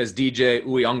class as DJ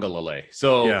Uiagalelei.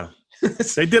 So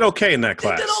they did okay in that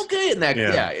class. They did okay in that.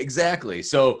 Yeah, exactly.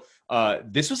 So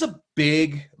this was a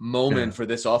big moment for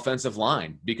this offensive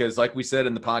line because, like we said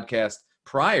in the podcast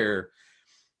prior,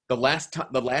 the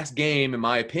last game, in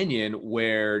my opinion,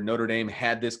 where Notre Dame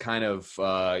had this kind of,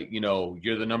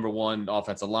 you're the number 1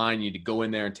 offensive line, you need to go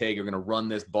in there and you're going to run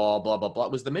this ball, blah, blah, blah,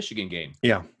 was the Michigan game.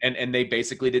 Yeah. And they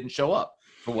basically didn't show up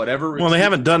for whatever reason. Well, they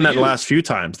haven't done that the last few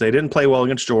times. They didn't play well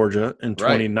against Georgia in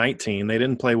 2019. They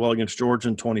didn't play well against Georgia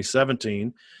in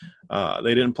 2017.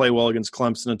 They didn't play well against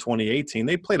Clemson in 2018.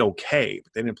 They played okay,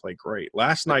 but they didn't play great.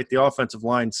 Last night, the offensive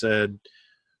line said –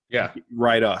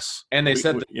 right us. And they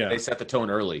set the tone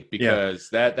early because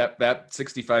that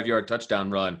 65-yard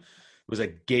touchdown run was a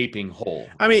gaping hole.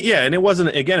 I mean, and it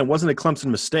wasn't a Clemson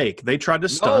mistake. They tried to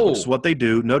stunt, which is what they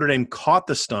do. Notre Dame caught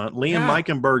the stunt. Liam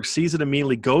Meichenberg sees it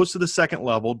immediately, goes to the second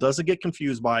level, doesn't get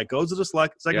confused by it, goes to the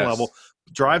second level,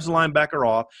 drives the linebacker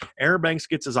off. Aaron Banks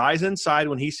gets his eyes inside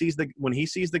when he sees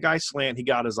the guy slant. He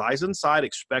got his eyes inside,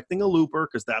 expecting a looper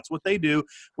because that's what they do,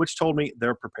 which told me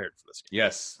they're prepared for this game.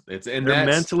 Yes, they're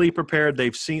mentally prepared.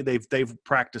 They've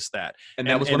practiced that, and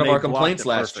that was one of our complaints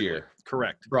last year.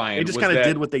 Correct, Brian. They just kind of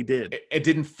did what they did. It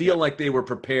didn't feel like they were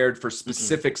prepared for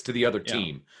specifics to the other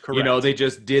team. Correct. They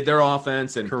just did their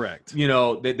offense, and correct.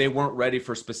 They weren't ready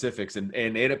for specifics, and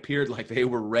it appeared like they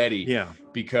were ready. Yeah,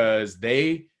 because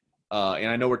they. And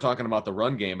I know we're talking about the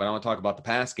run game, but I want to talk about the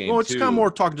pass game. Well, it's kind of more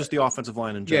talking just the offensive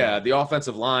line in general. Yeah, the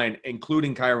offensive line,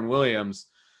 including Kyron Williams.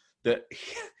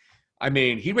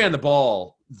 He ran the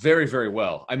ball very, very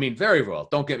well. I mean, very well.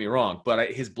 Don't get me wrong,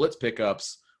 but his blitz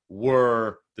pickups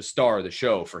were the star of the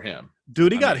show for him.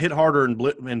 Dude, he got hit harder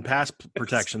in pass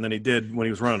protection than he did when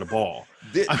he was running the ball.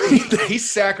 He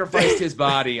sacrificed his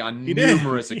body on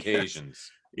numerous occasions.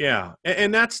 Yeah,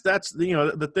 and that's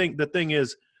the thing. The thing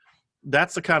is,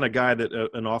 that's the kind of guy that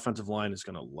an offensive line is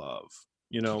going to love.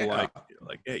 We're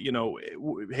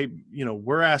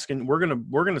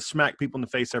going to smack people in the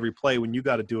face every play. When you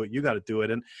got to do it, you got to do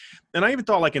it. And I even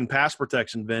thought, like, in pass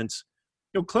protection, Vince,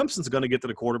 Clemson's going to get to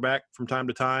the quarterback from time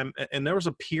to time. And there was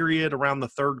a period around the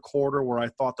third quarter where I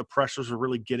thought the pressures were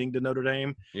really getting to Notre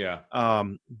Dame. Yeah.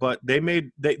 But they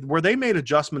made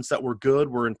adjustments that were good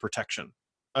were in protection.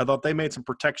 I thought they made some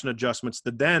protection adjustments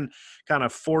that then kind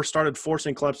of started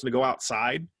forcing Clemson to go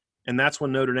outside. And that's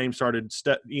when Notre Dame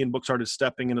Ian Book started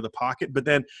stepping into the pocket. But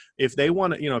then if they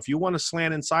want to, if you want to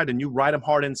slant inside and you ride them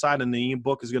hard inside and the Ian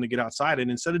Book is going to get outside, and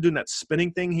instead of doing that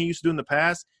spinning thing he used to do in the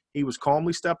past, he was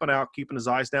calmly stepping out, keeping his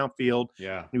eyes downfield.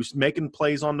 Yeah. He was making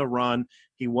plays on the run.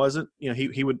 He wasn't,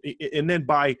 he would, and then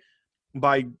by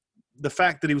the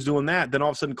fact that he was doing that, then all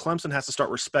of a sudden Clemson has to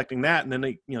start respecting that. And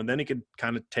then then he could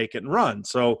kind of take it and run.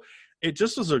 So it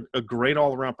just was a great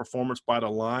all-around performance by the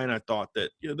line. I thought that,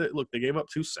 they gave up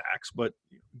 2 sacks, but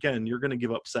again, you're going to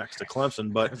give up sacks to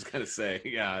Clemson. But I was going to say,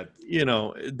 yeah.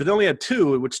 But they only had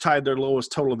 2, which tied their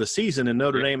lowest total of the season, and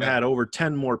Notre Dame had over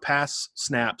 10 more pass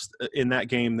snaps in that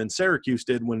game than Syracuse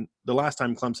did when the last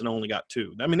time Clemson only got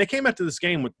 2. I mean, they came into this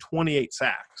game with 28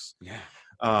 sacks.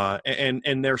 Yeah.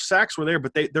 And their sacks were there,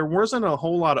 but there wasn't a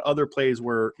whole lot of other plays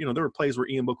where, there were plays where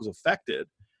Ian Book was affected.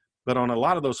 But on a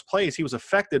lot of those plays, he was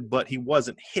affected, but he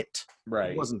wasn't hit.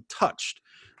 Right. He wasn't touched,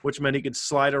 which meant he could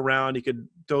slide around. He could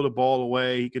throw the ball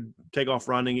away. He could take off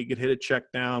running. He could hit a check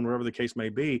down, wherever the case may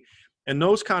be. And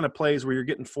those kind of plays where you're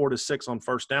getting 4 to 6 on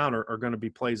first down are going to be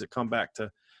plays that come back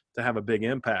to have a big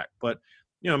impact. But,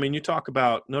 you talk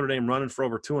about Notre Dame running for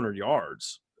over 200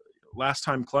 yards. Last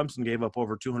time Clemson gave up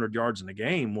over 200 yards in a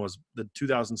game was the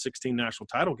 2016 national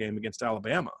title game against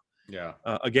Alabama. Yeah.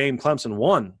 A game Clemson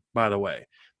won, by the way.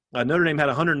 Notre Dame had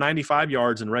 195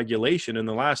 yards in regulation. In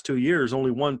the last 2 years,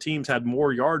 only one team's had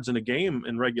more yards in a game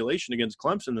in regulation against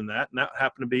Clemson than that, and that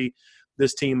happened to be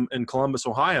this team in Columbus,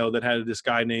 Ohio, that had this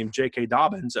guy named J.K.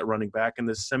 Dobbins at running back in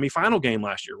the semifinal game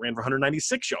last year, ran for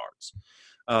 196 yards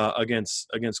against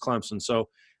Clemson. So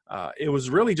it was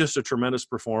really just a tremendous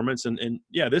performance. And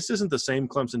yeah, this isn't the same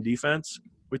Clemson defense.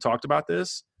 We talked about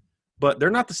this, but they're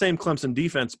not the same Clemson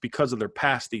defense because of their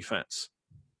pass defense.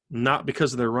 Not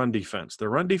because of their run defense. Their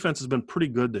run defense has been pretty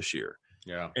good this year.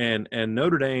 Yeah. And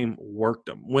Notre Dame worked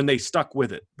them. When they stuck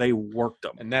with it, they worked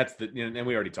them. And that's and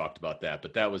we already talked about that,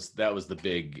 but that was the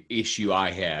big issue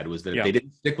I had was that they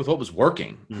didn't stick with what was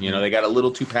working. Mm-hmm. They got a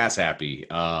little too pass happy.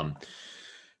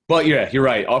 But yeah, you're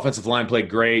right. Offensive line played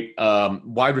great.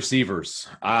 Wide receivers.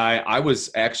 I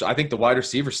think the wide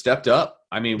receivers stepped up.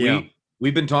 I mean,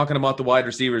 we've been talking about the wide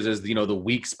receivers as the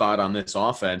weak spot on this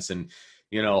offense, and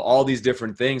all these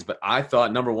different things. But I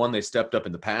thought, number one, they stepped up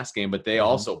in the pass game, but they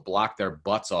also blocked their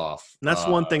butts off. And that's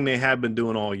one thing they have been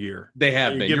doing all year. They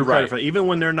have been. You're right. Even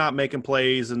when they're not making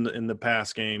plays in the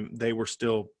pass game, they were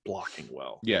still blocking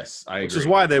well. Yes, I agree. Which is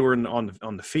why they were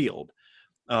on the field.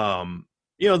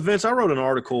 Vince, I wrote an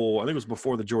article, I think it was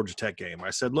before the Georgia Tech game. I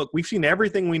said, look, we've seen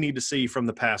everything we need to see from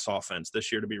the pass offense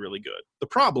this year to be really good. The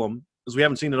problem is we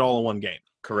haven't seen it all in one game.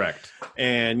 Correct.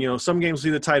 And, some games see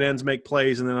the tight ends make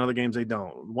plays, and then other games they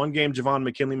don't. One game, Javon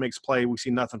McKinley makes play. We see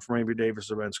nothing from Avery Davis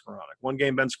or Ben Skoranek. One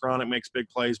game, Ben Skoranek makes big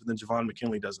plays, but then Javon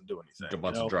McKinley doesn't do anything. A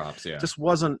bunch of drops, yeah. Just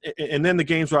wasn't – and then the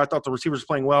games where I thought the receivers were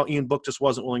playing well, Ian Book just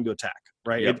wasn't willing to attack,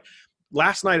 right? Yep.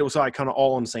 Last night it was like kind of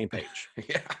all on the same page.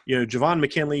 Yeah. Javon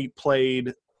McKinley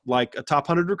played like a top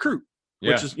 100 recruit.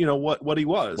 Which is, what he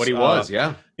was. What he was,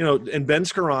 yeah. And Ben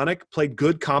Skoranek played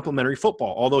good complementary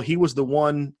football, although he was the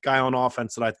one guy on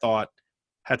offense that I thought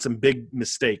had some big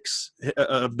mistakes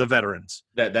of the veterans.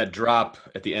 That drop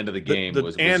at the end of the game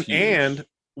was huge. And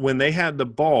when they had the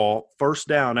ball first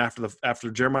down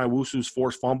after Jeremiah Wusu's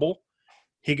forced fumble,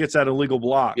 he gets that illegal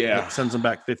block that sends him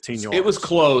back 15 yards. It was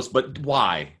close, but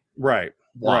why? Right.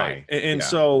 Why? Right. And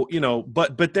so,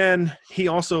 but then he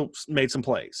also made some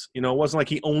plays. It wasn't like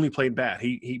he only played bad.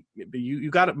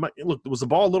 You got to look, was the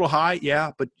ball a little high?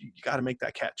 Yeah, but you got to make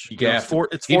that catch. It's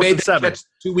 4th and 7.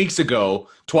 2 weeks ago,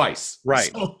 twice.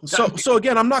 Right. So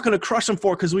again, I'm not going to crush him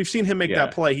for it because we've seen him make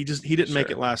that play. He didn't make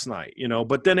it last night,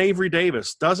 but then Avery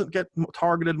Davis doesn't get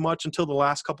targeted much until the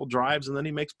last couple drives, and then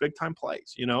he makes big time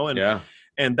plays,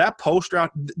 and that post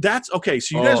route, that's okay.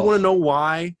 So you guys want to know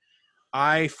why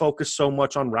I focus so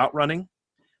much on route running?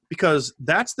 Because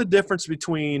that's the difference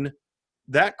between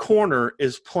that corner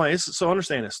is playing. So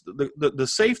understand this. The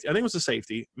safety, I think it was the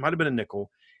safety, it might have been a nickel.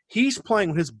 He's playing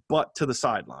with his butt to the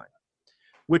sideline,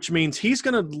 which means he's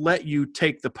going to let you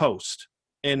take the post.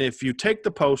 And if you take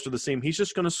the post or the seam, he's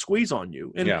just going to squeeze on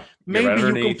you. And maybe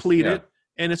you complete it,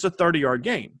 and it's a 30-yard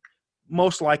game.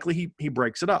 Most likely he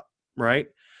breaks it up, right?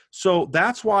 So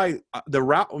that's why the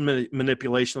route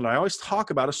manipulation that I always talk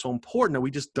about is so important that we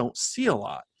just don't see a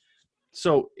lot.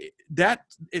 So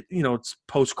it's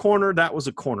post corner. That was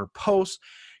a corner post.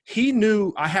 he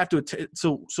knew I have to.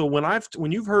 So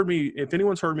when you've heard me, if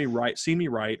anyone's heard me write, seen me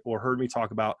write, or heard me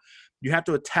talk about, you have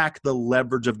to attack the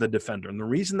leverage of the defender. And the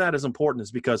reason that is important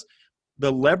is because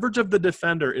the leverage of the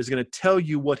defender is going to tell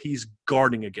you what he's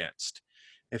guarding against.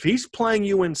 If he's playing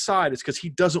you inside, it's because he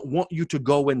doesn't want you to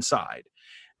go inside.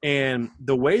 And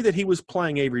the way that he was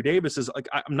playing Avery Davis is like,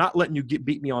 I'm not letting you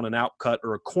beat me on an out cut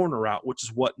or a corner route, which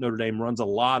is what Notre Dame runs a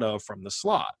lot of from the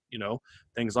slot,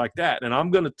 things like that. And I'm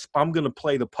gonna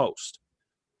play the post,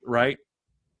 right?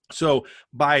 So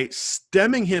by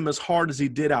stemming him as hard as he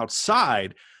did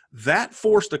outside, that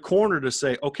forced the corner to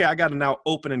say, okay, I got to now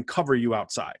open and cover you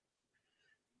outside.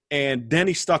 And then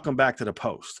he stuck him back to the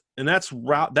post. And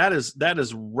that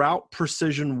is route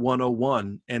precision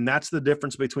 101. And that's the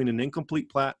difference between an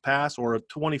incomplete pass or a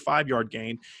 25-yard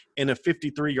gain and a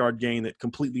 53-yard gain that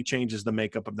completely changes the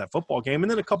makeup of that football game.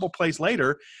 And then a couple plays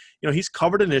later, he's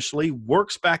covered initially,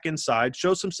 works back inside,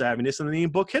 shows some savviness, and then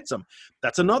Ian Book hits him.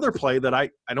 That's another play that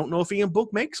I don't know if Ian Book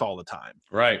makes all the time.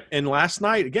 Right. And last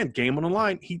night, again, game on the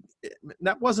line,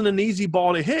 that wasn't an easy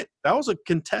ball to hit. That was a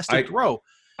contested throw.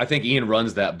 I think Ian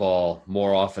runs that ball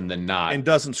more often than not. And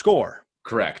doesn't score.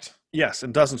 Correct. Yes,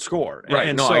 and doesn't score. Right.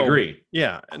 And no, so, I agree.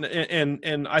 Yeah,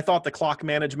 and I thought the clock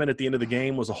management at the end of the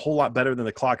game was a whole lot better than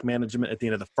the clock management at the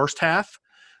end of the first half,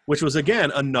 which was,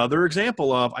 again, another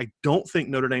example of I don't think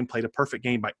Notre Dame played a perfect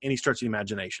game by any stretch of the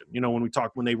imagination.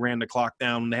 When they ran the clock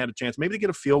down and they had a chance maybe to get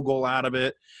a field goal out of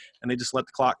it, and they just let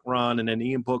the clock run, and then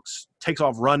Ian Brooks takes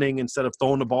off running instead of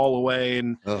throwing the ball away.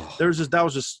 And that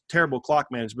was just terrible clock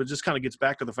management. But it just kind of gets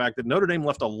back to the fact that Notre Dame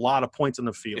left a lot of points in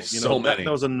the field. So many.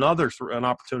 That was an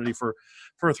opportunity for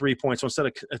 3 points. So instead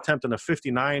of attempting a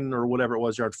 59 or whatever it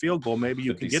was yard field goal, maybe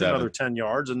you 57. could get another 10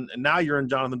 yards, and now you're in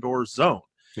Jonathan Doerr's zone.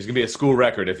 It's going to be a school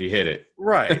record if you hit it.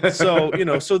 Right. So,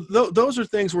 those are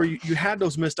things where you had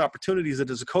those missed opportunities that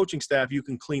as a coaching staff, you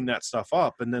can clean that stuff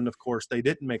up. And then, of course, they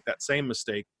didn't make that same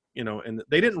mistake, and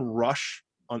they didn't rush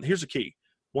on. Here's the key.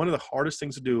 One of the hardest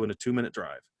things to do in a 2-minute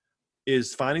drive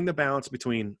is finding the balance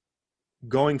between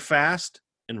going fast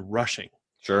and rushing.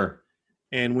 Sure.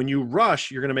 And when you rush,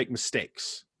 you're going to make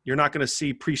mistakes. You're not going to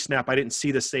see pre-snap. I didn't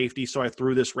see the safety, so I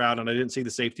threw this route, and I didn't see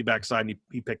the safety backside, and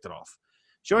he picked it off.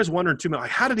 She always wondered too much.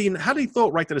 How did he throw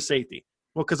it right to the safety?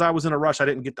 Well, because I was in a rush. I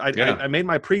didn't get. I made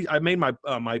my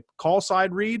call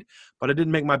side read, but I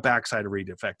didn't make my backside read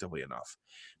effectively enough,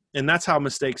 and that's how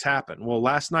mistakes happen. Well,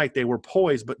 last night they were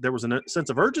poised, but there was a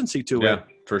sense of urgency to it. Yeah,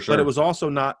 for sure. But it was also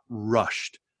not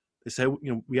rushed. They said,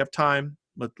 we have time.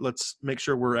 Let's make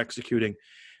sure we're executing,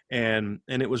 and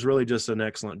it was really just an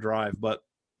excellent drive. But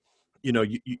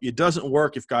it doesn't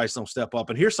work if guys don't step up.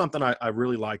 And here's something I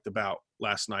really liked about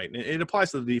last night. And it applies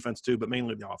to the defense too, but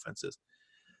mainly the offenses.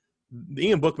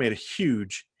 Ian Book made a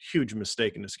huge, huge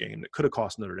mistake in this game that could have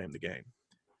cost Notre Dame the game.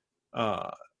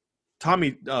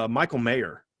 Michael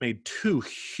Mayer made 2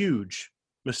 huge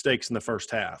mistakes in the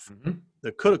first half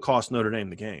that could have cost Notre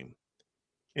Dame the game.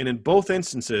 And in both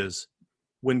instances,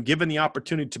 when given the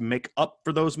opportunity to make up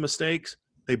for those mistakes,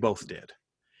 they both did.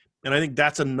 And I think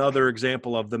that's another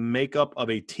example of the makeup of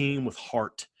a team with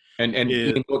heart. And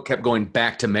Ian Book kept going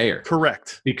back to Mayer.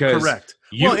 Correct. Because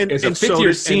as a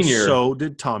fifth-year senior – so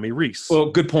did Tommy Rees. Well,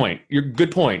 good point.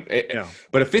 Good point. Yeah.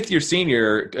 But a fifth-year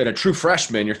senior and a true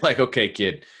freshman, you're like, okay,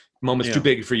 kid, moment's too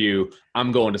big for you.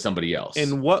 I'm going to somebody else.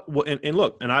 And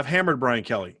look, and I've hammered Brian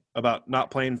Kelly about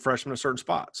not playing freshmen at certain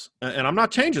spots. And I'm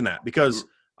not changing that because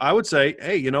 – I would say,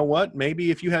 hey, you know what? Maybe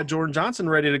if you had Jordan Johnson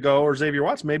ready to go or Xavier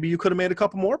Watts, maybe you could have made a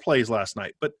couple more plays last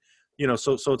night. But,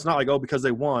 so it's not like, because they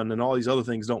won and all these other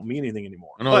things don't mean anything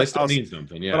anymore. No, they still mean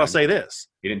something, yeah. But I'll say this.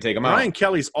 He didn't take them out. Brian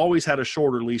Kelly's always had a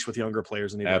shorter leash with younger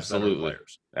players than he does veteran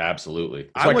players.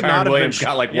 Absolutely. That's why Kyron Williams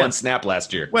got one snap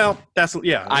last year. Well,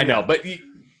 I know. But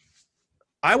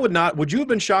I would not – would you have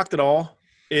been shocked at all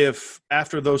if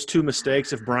after those 2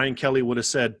 mistakes, if Brian Kelly would have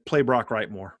said, play Brock Wright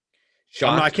more?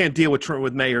 I can't deal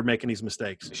with Mayer making these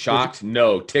mistakes. Shocked?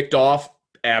 No. Ticked off?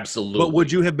 Absolutely. But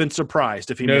would you have been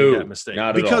surprised if he made that mistake?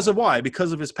 Not because at all. of why?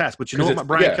 Because of his pass. But you know what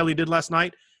Brian Kelly did last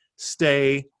night?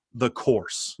 Stay the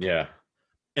course. Yeah.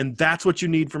 And that's what you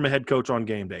need from a head coach on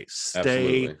game day.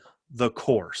 Stay the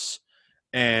course.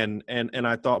 And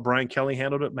I thought Brian Kelly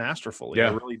handled it masterfully. Yeah.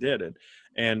 I really did.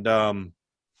 And I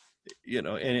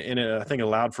think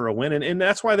allowed for a win. And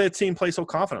that's why that team plays so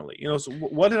confidently. So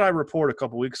what did I report a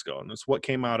couple weeks ago? And it's what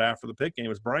came out after the Pitt game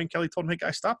is Brian Kelly told him, hey,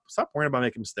 guys, stop worrying about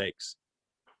making mistakes.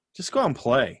 Just go out and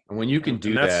play. And when you can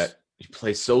do that, you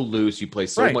play so loose, you play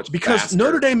so much because faster.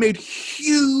 Notre Dame made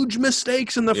huge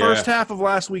mistakes in the first half of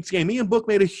last week's game. Ian Book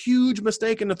made a huge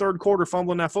mistake in the third quarter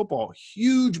fumbling that football.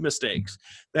 Huge mistakes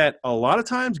that a lot of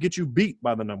times get you beat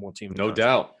by the number 1 team. No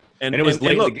doubt. And it was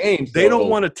late in the game. They don't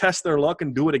want to test their luck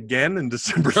and do it again in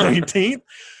December 19th.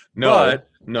 No.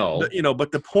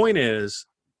 But the point is,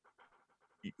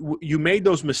 you made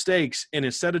those mistakes, and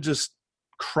instead of just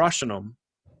crushing them,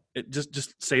 it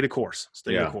just stay the course.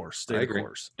 Stay the course.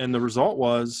 And the result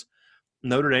was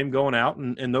Notre Dame going out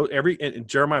and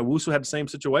Jeremiah Wusu had the same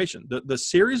situation. The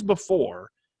series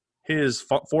before his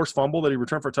forced fumble that he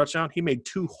returned for a touchdown, he made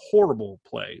 2 horrible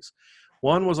plays.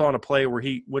 One was on a play where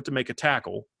he went to make a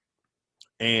tackle,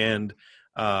 and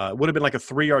it would have been like a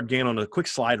 3-yard gain on a quick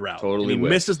slide route. Totally, and he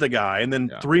misses the guy, and then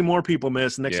 3 more people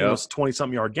miss. Next thing was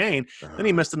 20-something yard gain. Then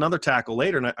he missed another tackle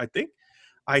later, and I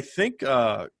think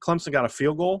Clemson got a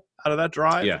field goal out of that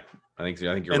drive. Yeah, I think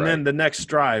you're right. And then the next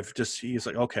drive, he's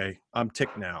like, okay, I'm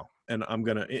ticked now, and I'm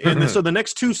gonna. And so the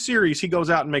next 2 series, he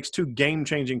goes out and makes 2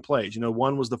 game-changing plays.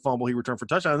 One was the fumble he returned for a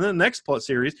touchdown, and then the next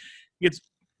series,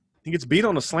 he gets beat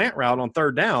on a slant route on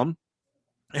 3rd down,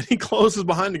 and he closes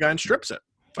behind the guy and strips it.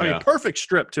 I mean, perfect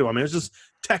strip too. I mean, it's just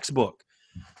textbook.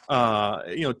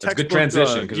 It's a good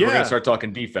transition because we're going to start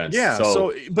talking defense. Yeah.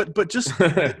 So but just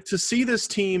to see this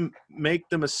team make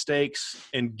the mistakes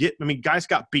and guys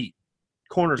got beat.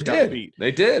 Corners got beat.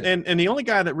 They did. And the only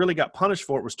guy that really got punished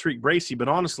for it was Tariq Bracy. But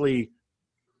honestly,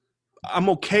 I'm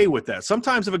okay with that.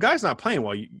 Sometimes if a guy's not playing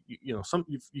well,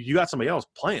 you got somebody else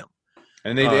play him.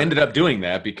 And they ended up doing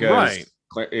that because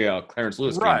Clarence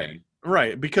Lewis came in.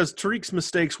 Right, because Tariq's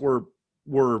mistakes were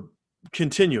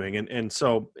continuing, and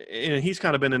so he's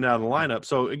kind of been in and out of the lineup.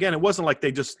 So again, it wasn't like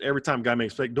they just every time a guy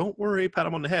makes a mistake, don't worry, pat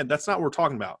him on the head. That's not what we're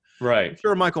talking about. Right. I'm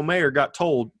sure Michael Mayer got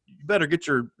told, you better get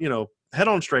your head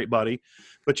on straight, buddy.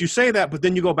 But you say that, but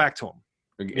then you go back to him.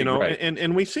 Right.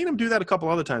 And we've seen him do that a couple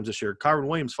other times this year. Kyron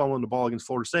Williams fumbling the ball against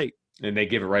Florida State. And they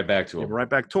give it right back to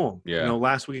him. Yeah.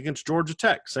 Last week against Georgia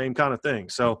Tech, same kind of thing.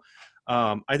 So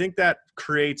I think that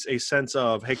creates a sense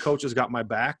of, hey, coach has got my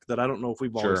back that I don't know if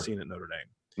we've always seen at Notre Dame.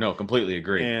 No, completely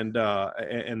agree. And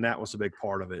that was a big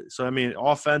part of it. So, I mean,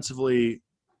 offensively,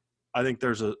 I think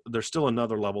there's still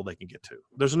another level they can get to.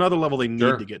 There's another level they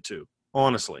need to get to,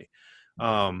 honestly.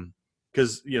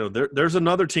 Because, there's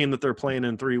another team that they're playing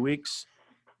in 3 weeks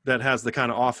that has the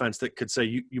kind of offense that could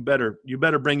say, you better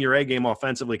bring your A game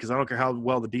offensively, because I don't care how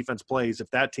well the defense plays. If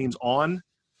that team's on,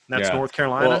 that's North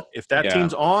Carolina. Well, if that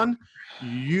team's on,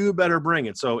 you better bring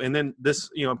it. So, and then this,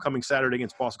 coming Saturday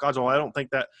against Boston College, I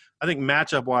think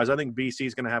matchup wise, I think BC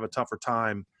is going to have a tougher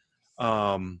time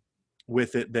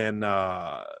with it than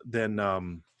North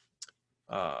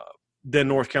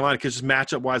Carolina, because just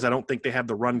matchup wise, I don't think they have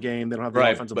the run game. They don't have the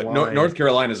offensive line. But North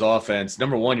Carolina's offense,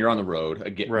 number one, you're on the road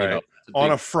again,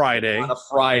 on a Friday.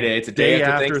 It's a day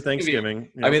after Thanksgiving.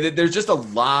 I mean, there's just a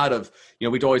lot of,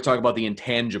 we'd always talk about the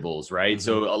intangibles, right? Mm-hmm.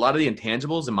 So a lot of the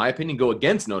intangibles, in my opinion, go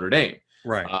against Notre Dame.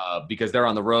 Right. Because they're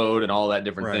on the road and all that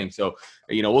different thing. So,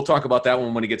 we'll talk about that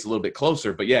one when it gets a little bit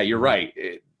closer. But yeah, you're right.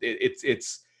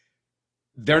 It's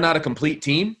they're not a complete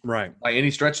team, right, by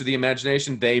any stretch of the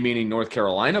imagination. They meaning North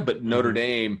Carolina, but Notre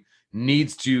Dame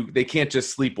needs to. They can't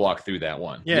just sleepwalk through that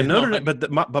one. Yeah, Dame.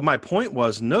 But my point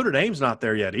was Notre Dame's not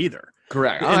there yet either.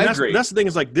 Correct. I agree. That's the thing,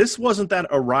 is like, this wasn't that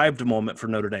arrived moment for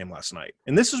Notre Dame last night,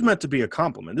 and this was meant to be a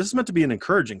compliment. This is meant to be an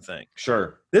encouraging thing.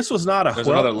 Sure. This was not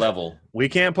another level. We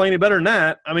can't play any better than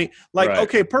that. I mean,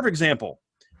 okay, perfect example.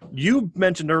 You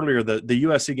mentioned earlier the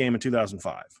USC game in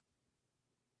 2005.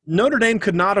 Notre Dame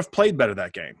could not have played better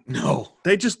that game. No.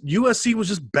 USC was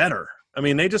just better. I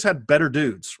mean, they just had better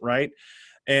dudes, right?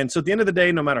 And so at the end of the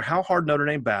day, no matter how hard Notre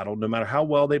Dame battled, no matter how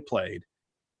well they played,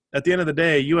 at the end of the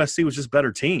day, USC was just a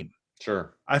better team.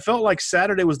 Sure. I felt like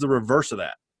Saturday was the reverse of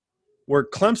that, where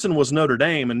Clemson was Notre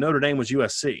Dame and Notre Dame was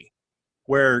USC,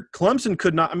 where Clemson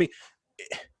could not – I mean,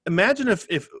 imagine if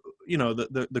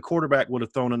the quarterback would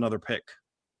have thrown another pick,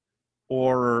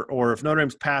 or if Notre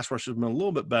Dame's pass rush had been a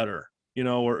little bit better,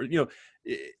 then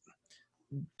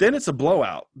it's a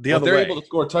blowout the other way. They're able to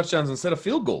score touchdowns instead of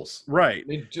field goals. Right.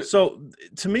 So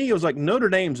to me, it was like Notre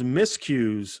Dame's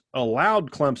miscues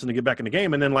allowed Clemson to get back in the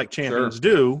game, and then like champions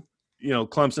do –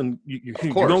 Clemson, you're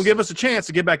going to give us a chance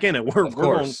to get back in it.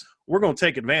 We're going to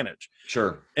take advantage.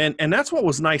 Sure. And that's what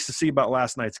was nice to see about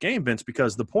last night's game, Vince,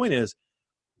 because the point is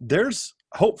there's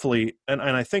hopefully, and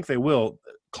I think they will,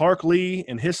 Clark Lee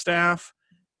and his staff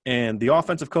and the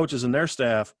offensive coaches and their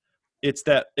staff, it's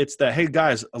that, hey,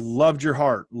 guys, I loved your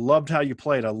heart, loved how you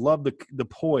played, I loved the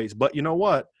poise, but you know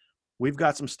what? We've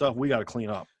got some stuff we got to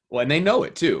clean up. Well, and they know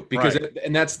it too, because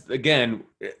and that's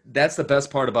the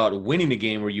best part about winning the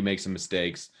game where you make some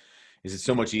mistakes, is it's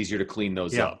so much easier to clean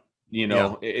those up.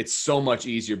 It's so much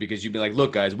easier because you'd be like,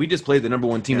 look, guys, we just played the number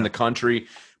one team in the country,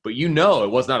 but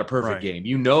it was not a perfect game.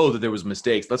 You know that there was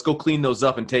mistakes. Let's go clean those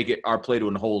up and take our play to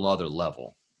a whole other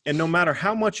level. And no matter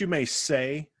how much you may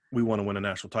say we want to win a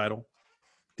national title.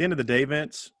 At the end of the day,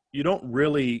 Vince, you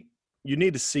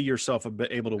need to see yourself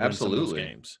able to win some of those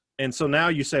games. And so now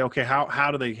you say, okay,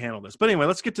 how do they handle this? But anyway,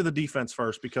 let's get to the defense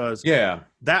first, because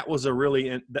that was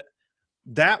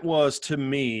that was, to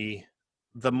me,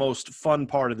 the most fun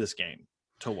part of this game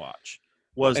to watch.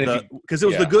 Because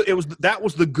that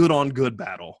was the good on good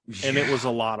battle, and it was a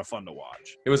lot of fun to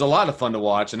watch. It was a lot of fun to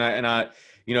watch, and I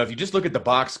if you just look at the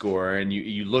box score and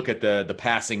you look at the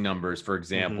passing numbers, for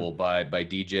example, by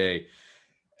DJ,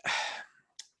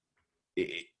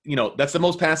 that's the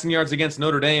most passing yards against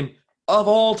Notre Dame of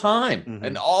all time,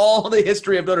 and all the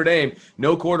history of Notre Dame.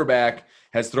 No quarterback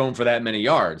has thrown for that many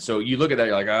yards. So you look at that,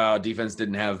 you're like, oh, defense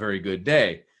didn't have a very good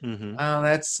day.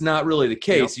 That's not really the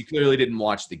case. Yep. You clearly didn't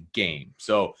watch the game.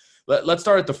 So let's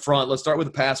start at the front. Let's start with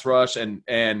the pass rush, and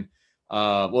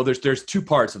there's two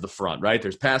parts of the front, right?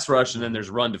 There's pass rush, and then there's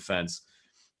run defense.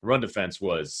 Run defense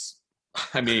was,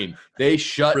 they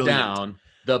shut down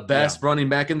the best running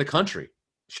back in the country.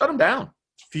 Shut him down.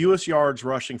 Fewest yards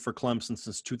rushing for Clemson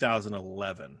since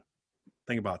 2011.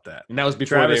 Think about that. And that was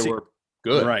before they were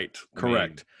good. Right,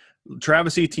 correct.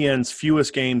 Travis Etienne's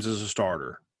fewest games as a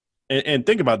starter. And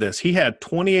think about this. He had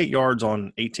 28 yards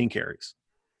on 18 carries.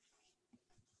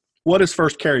 What does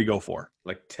first carry go for?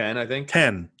 Like 10, I think.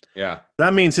 10. Yeah.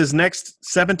 That means his next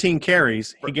 17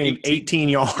 carries, he gained 18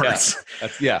 yards.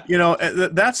 Yeah.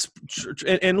 That's –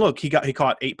 and look, he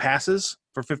caught 8 passes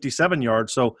for 57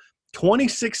 yards. So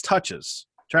 26 touches.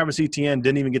 Travis Etienne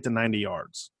didn't even get to 90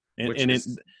 yards.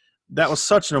 That was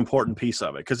such an important piece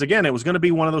of it. Because, again, it was going to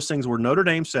be one of those things where Notre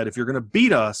Dame said, if you're going to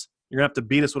beat us, you're going to have to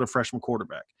beat us with a freshman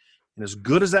quarterback. And as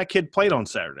good as that kid played on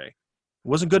Saturday, it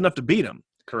wasn't good enough to beat him.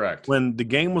 Correct. When the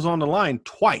game was on the line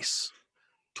twice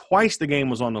the game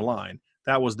was on the line,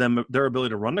 that was their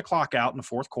ability to run the clock out in the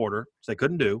fourth quarter, which they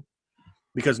couldn't do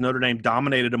because Notre Dame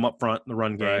dominated them up front in the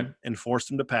run game and forced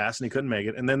him to pass, and he couldn't make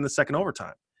it. And then the second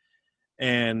overtime.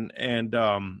 And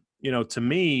to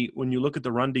me, when you look at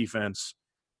the run defense,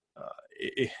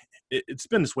 it's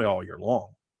been this way all year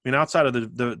long. Outside of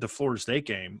the Florida State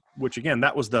game, which, again,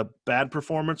 that was the bad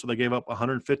performance where they gave up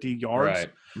 150 yards.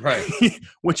 Right.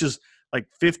 Which is like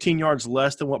 15 yards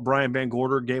less than what Brian Van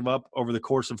Gorder gave up over the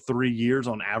course of 3 years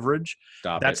on average.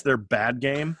 That's their bad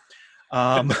game.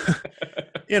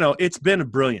 It's been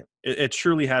brilliant. It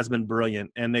truly has been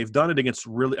brilliant. And they've done it against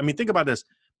really – think about this.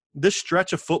 This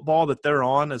stretch of football that they're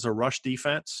on as a rush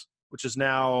defense, which is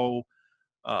now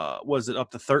was it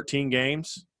up to 13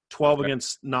 games? 12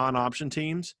 against non-option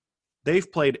teams. They've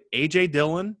played A.J.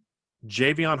 Dillon,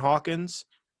 Javion Hawkins,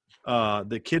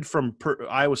 the kid from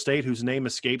Iowa State whose name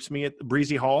escapes me at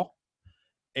Breezy Hall,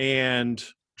 and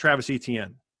Travis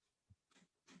Etienne.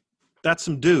 That's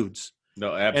some dudes.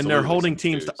 No, absolutely. And they're holding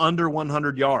teams to under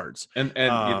 100 yards. And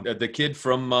the kid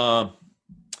from the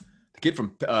kid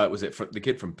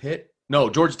from Pitt? No,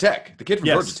 Georgia Tech. The kid from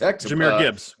Georgia Tech. Jahmyr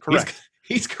Gibbs. Correct.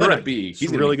 He's going to be –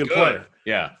 he's a really good player.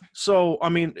 Yeah. So,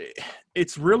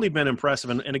 it's really been impressive.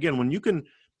 And again, when you can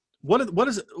 – what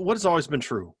has always been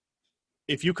true?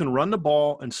 If you can run the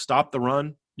ball and stop the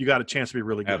run, you got a chance to be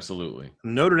really good. Absolutely.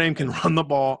 Notre Dame can run the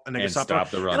ball and they can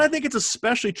stop the run. And I think it's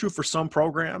especially true for some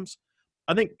programs.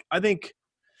 I think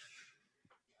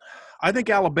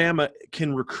Alabama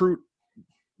can recruit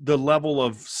the level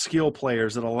of skill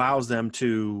players that allows them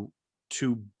to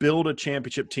build a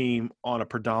championship team on a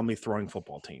predominantly throwing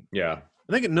football team. Yeah.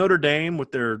 I think at Notre Dame,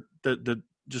 with their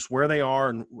just where they are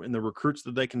and the recruits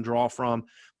that they can draw from,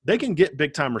 they can get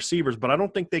big-time receivers, but I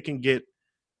don't think they can get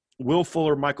Will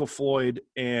Fuller, Michael Floyd,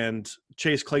 and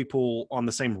Chase Claypool on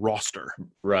the same roster.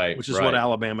 Right. Which is what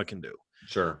Alabama can do.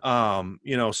 Sure.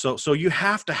 So you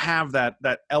have to have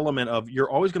that element of you're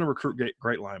always going to recruit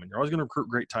great linemen. You're always going to recruit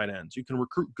great tight ends. You can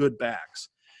recruit good backs.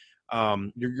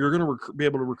 You're going to be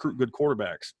able to recruit good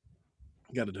quarterbacks.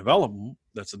 You got to develop them.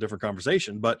 That's a different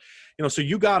conversation. But, so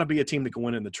you got to be a team that can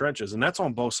win in the trenches, and that's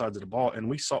on both sides of the ball. And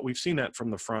we've seen that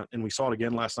from the front, and we saw it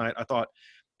again last night. I thought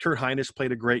Kurt Hinish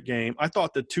played a great game. I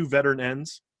thought the two veteran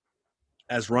ends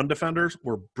as run defenders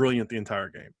were brilliant the entire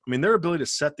game. Their ability to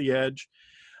set the edge,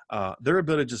 their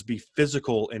ability to just be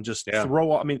physical and just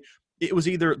throw. It was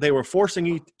either they were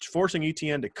forcing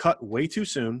Etienne to cut way too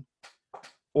soon,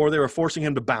 or they were forcing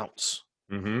him to bounce.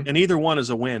 Mm-hmm. And either one is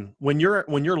a win. When your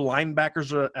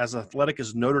linebackers are as athletic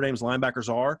as Notre Dame's linebackers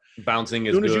are, bouncing is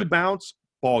as soon good. As you bounce,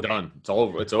 ball done. It's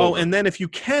over. It's over. Oh, and then if you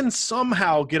can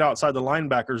somehow get outside the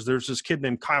linebackers, there's this kid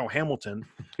named Kyle Hamilton.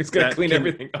 He's going to clean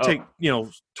everything up. Take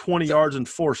 20 yards in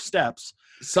 4 steps.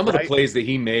 Some of the plays that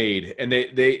he made, and they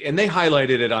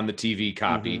highlighted it on the TV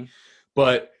copy,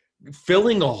 but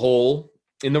filling a hole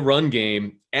in the run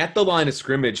game at the line of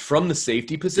scrimmage from the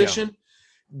safety position,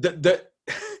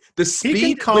 the The speed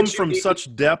he can come from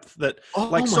such depth that,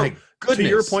 goodness. To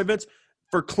your point, Vince,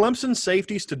 for Clemson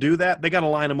safeties to do that, they got to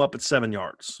line him up at 7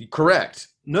 yards. Correct.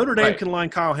 Notre Dame can line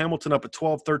Kyle Hamilton up at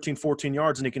 12, 13, 14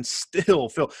 yards, and he can still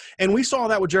fill. And we saw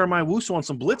that with Jeremiah Wusu on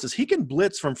some blitzes. He can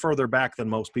blitz from further back than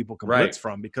most people can blitz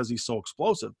from because he's so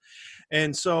explosive.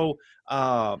 And so,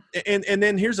 and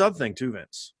then here's the other thing too,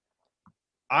 Vince.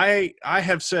 I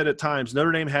have said at times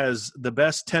Notre Dame has the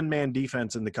best 10-man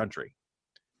defense in the country.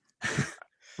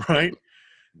 Right?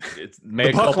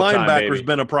 The Puck linebacker's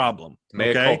been a problem.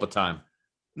 Mea culpa time.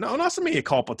 No, not so mea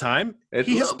culpa time.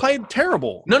 He has played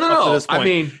terrible. No. I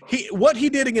mean, what he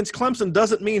did against Clemson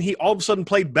doesn't mean he all of a sudden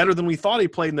played better than we thought he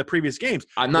played in the previous games.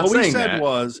 I'm not saying that. What we said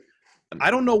was,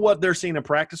 I don't know what they're seeing in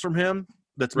practice from him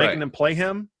that's making them play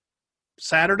him.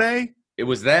 Saturday, it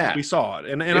was that we saw it,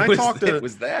 and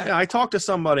I talked to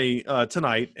somebody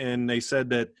tonight, and they said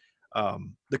that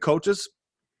the coaches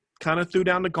kind of threw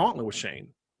down the gauntlet with Shane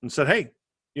and said, "Hey,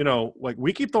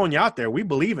 we keep throwing you out there. We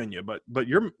believe in you, but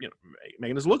you're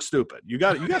making us look stupid. You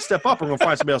got to step up. We're going to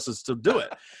find somebody else to do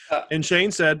it." And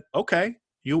Shane said, "Okay,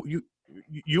 you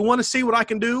want to see what I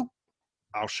can do?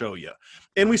 I'll show you."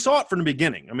 And we saw it from the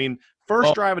beginning. I mean,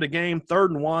 first drive of the game,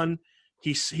 3rd and 1,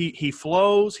 he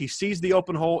flows, he sees the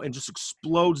open hole and just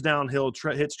explodes downhill,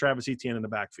 hits Travis Etienne in the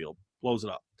backfield, blows it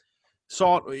up.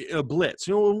 Saw it, a blitz.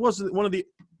 It wasn't one of the.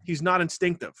 He's not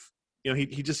instinctive.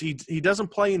 He doesn't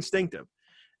play instinctive.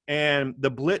 And the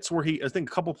blitz where I think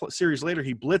a couple series later,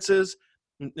 he blitzes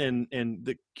and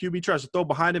the QB tries to throw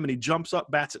behind him and he jumps up,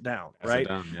 bats it down, right?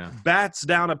 Bats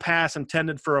down a pass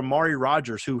intended for Amari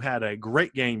Rogers, who had a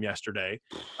great game yesterday.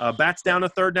 Bats down a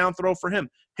 3rd down throw for him.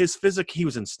 His he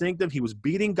was instinctive. He was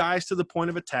beating guys to the point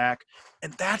of attack.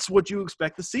 And that's what you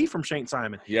expect to see from Shane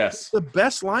Simon. Yes. The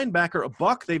best linebacker, a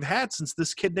buck they've had since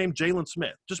this kid named Jalen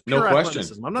Smith. Just pure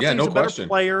athleticism. I'm not saying he's a better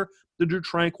player than Drew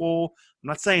Tranquill. I'm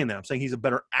not saying that. I'm saying he's a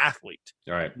better athlete.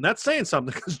 All right. And that's saying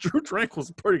something because Drew Tranquill's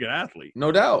a pretty good athlete.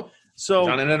 No doubt. So, he's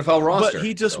on an NFL roster. But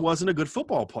he just wasn't a good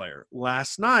football player.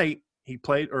 Last night,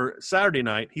 Saturday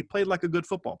night, he played like a good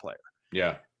football player.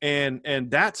 Yeah. And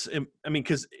that's – I mean,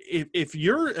 because if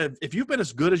you've been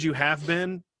as good as you have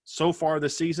been so far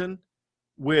this season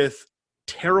with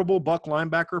terrible Buck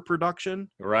linebacker production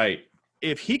 – right.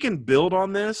 If he can build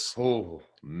on this – oh,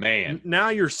 man. Now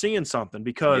you're seeing something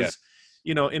because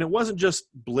and it wasn't just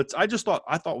blitz. I thought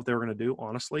what they were going to do,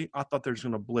 honestly. I thought they were just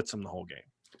going to blitz him the whole game.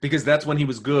 Because that's when he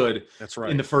was good. That's right.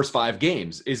 In the first 5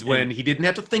 games is when he didn't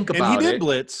have to think about it. And he did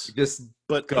blitz.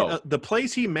 But the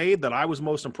plays he made that I was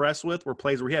most impressed with were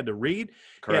plays where he had to read.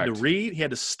 Correct. He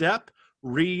had to step,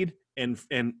 read, and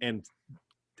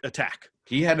attack.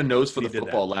 He had a nose for the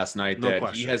football last night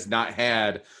that he has not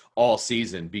had all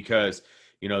season because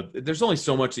there's only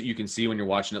so much that you can see when you're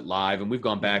watching it live. And we've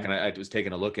gone back and I was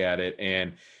taking a look at it,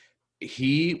 and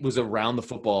he was around the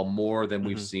football more than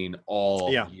we've seen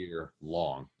all year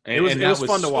long. And it was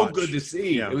fun to watch. Good to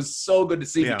see. Yeah. It was so good to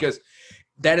see because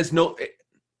that is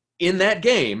in that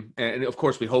game. And of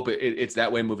course we hope it's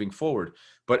that way moving forward.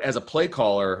 But as a play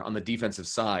caller on the defensive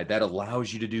side, that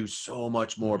allows you to do so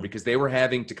much more because they were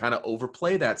having to kind of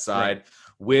overplay that side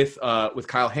with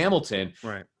Kyle Hamilton.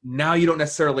 Right. Now you don't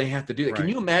necessarily have to do that. Right. Can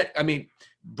you imagine? I mean,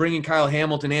 bringing Kyle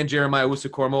Hamilton and Jeremiah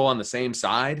Owusu-Koramoah on the same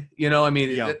side,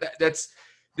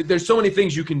 there's so many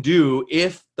things you can do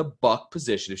if the Buck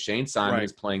position, if Shane Simon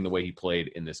is playing the way he played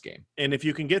in this game. And if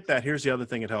you can get that, here's the other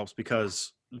thing it helps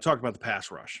because we talked about the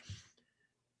pass rush.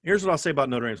 Here's what I'll say about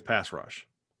Notre Dame's pass rush.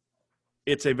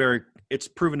 It's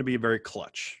proven to be very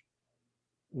clutch.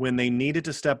 When they needed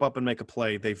to step up and make a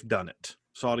play, they've done it.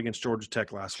 Saw it against Georgia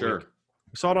Tech last week.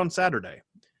 We saw it on Saturday.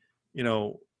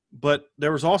 But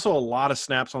there was also a lot of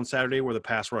snaps on Saturday where the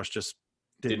pass rush just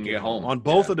didn't get home on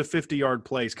both of the 50-yard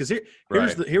plays. Because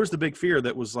here's the big fear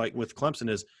that was like with Clemson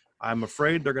is I'm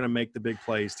afraid they're going to make the big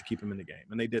plays to keep him in the game,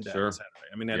 and they did that on Saturday.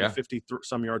 I mean, they had a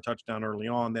 50-some-yard touchdown early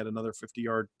on. They had another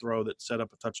 50-yard throw that set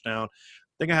up a touchdown.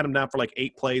 I think I had them down for like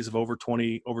 8 plays of over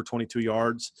 22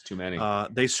 yards. It's too many.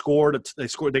 They scored.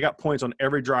 They got points on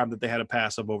every drive that they had a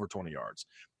pass of over 20 yards.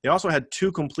 They also had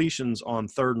 2 completions on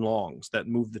 3rd and longs that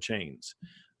moved the chains.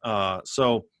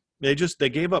 So they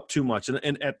gave up too much,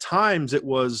 and at times it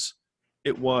was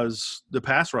the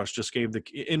pass rush just gave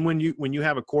and when you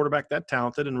have a quarterback that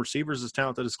talented and receivers as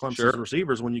talented as Clemson's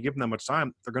receivers, when you give them that much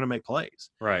time, they're going to make plays.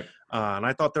 Right. And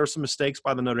I thought there were some mistakes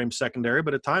by the Notre Dame secondary,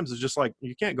 but at times it's just like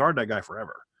you can't guard that guy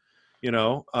forever. And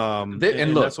look,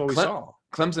 that's what we saw.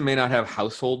 Clemson may not have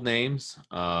household names,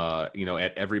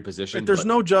 at every position. Like there's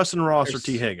no Justin Ross or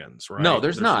T. Higgins, right? No,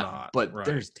 there's not. But right.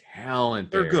 There's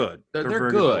talent there. They're good. They're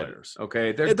very good players.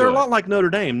 Okay, they're a lot like Notre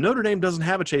Dame. Notre Dame doesn't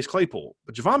have a Chase Claypool,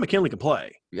 but Javon McKinley can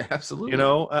play. Yeah, absolutely.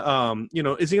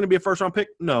 Is he going to be a first-round pick?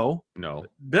 No.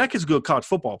 That kid's a good college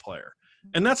football player.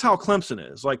 And that's how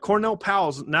Clemson is. Like Cornell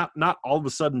Powell's not all of a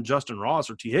sudden Justin Ross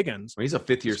or T. Higgins. He's a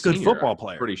fifth-year senior. Good football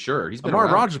player. I'm pretty sure. He's been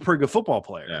Amari Rodgers is a pretty good football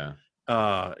player. Yeah.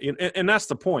 And that's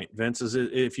the point, Vince, is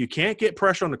if you can't get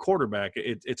pressure on the quarterback,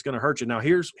 it's going to hurt you. Now,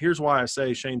 here's why I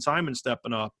say Shane Simon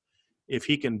stepping up, if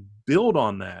he can build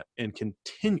on that and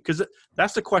continue, because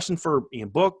that's the question for Ian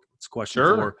Book. It's a question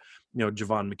for,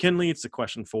 Javon McKinley. It's a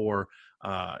question for,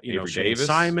 Shane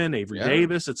Simon, Avery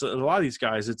Davis. It's a lot of these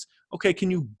guys. It's, okay, can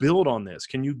you build on this?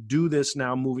 Can you do this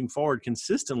now moving forward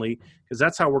consistently? Because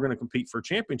that's how we're going to compete for a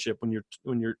championship when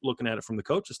you're looking at it from the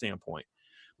coach's standpoint.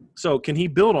 So can he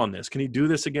build on this? Can he do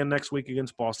this again next week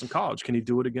against Boston College? Can he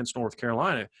do it against North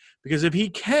Carolina? Because if he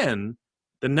can,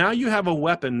 then now you have a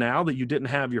weapon now that you didn't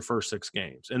have your first 6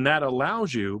 games. And that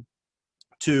allows you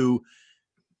to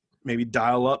maybe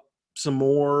dial up some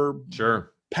more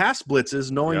pass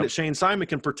blitzes, knowing that Shane Simon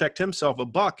can protect himself a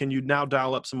buck, and you now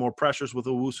dial up some more pressures with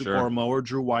Owusu-Koramoah or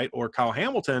Drew White or Kyle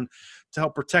Hamilton to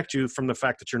help protect you from the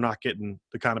fact that you're not getting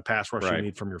the kind of pass rush you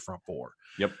need from your front four.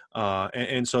 Yep.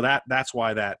 And so that's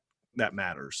why that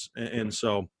matters. And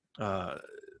so,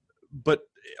 but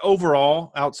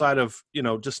overall, outside of,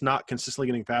 just not consistently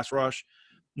getting pass rush,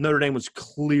 Notre Dame was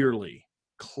clearly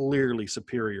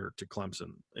superior to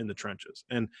Clemson in the trenches.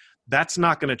 And that's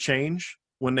not going to change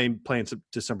when they play on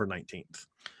December 19th.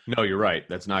 No, you're right.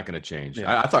 That's not going to change.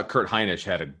 Yeah. I thought Kurt Hinish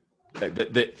had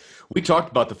we talked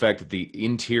about the fact that the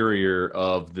interior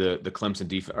of the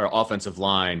Clemson offensive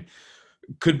line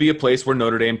could be a place where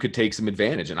Notre Dame could take some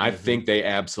advantage. And I think they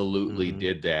absolutely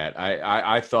did that.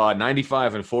 I thought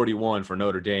 95-41 for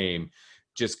Notre Dame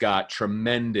just got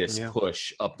tremendous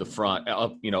push up the front,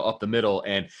 up the middle,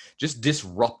 and just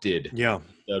disrupted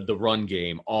the run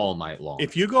game all night long.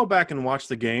 If you go back and watch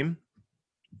the game,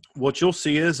 what you'll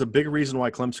see is a big reason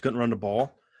why Clemson couldn't run the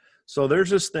ball. So there's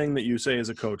this thing that you say as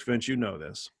a coach, Vince, you know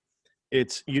this.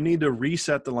 It's you need to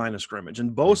reset the line of scrimmage.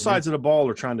 And both sides of the ball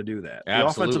are trying to do that. Absolutely. The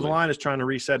offensive line is trying to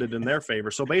reset it in their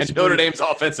favor. So basically, and Notre Dame's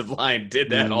offensive line did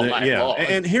that all night long.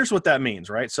 And here's what that means,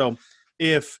 right? So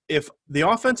if the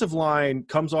offensive line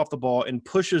comes off the ball and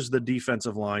pushes the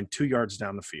defensive line 2 yards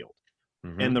down the field,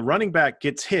 and the running back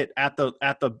gets hit at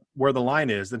the where the line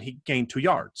is, then he gained 2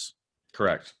 yards.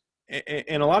 Correct.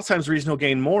 And a lot of times the reason he'll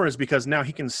gain more is because now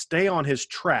he can stay on his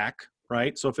track,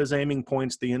 right? So if his aiming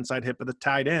point's the inside hip of the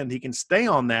tight end, he can stay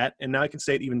on that, and now he can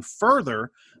stay it even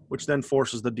further, which then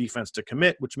forces the defense to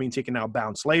commit, which means he can now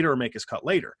bounce later or make his cut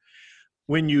later.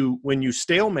 When you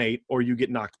stalemate or you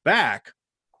get knocked back,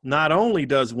 not only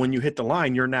does when you hit the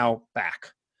line, you're now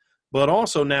back, but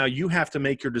also now you have to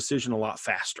make your decision a lot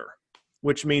faster,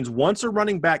 which means once a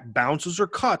running back bounces or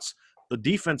cuts, the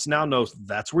defense now knows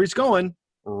that's where he's going.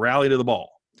 Rally to the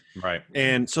ball. Right.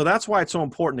 And so that's why it's so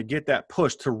important to get that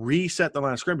push to reset the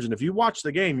line of scrimmage. And if you watch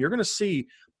the game, you're going to see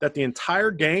that the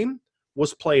entire game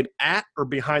was played at or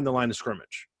behind the line of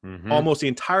scrimmage. Almost the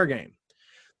entire game.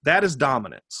 That is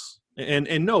dominance.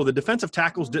 And no, the defensive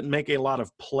tackles didn't make a lot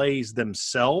of plays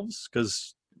themselves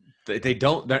because they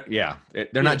don't. They're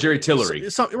not Jerry Tillery.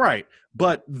 Right.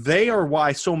 But they are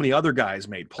why so many other guys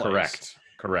made plays.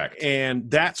 Correct. And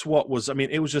that's what was –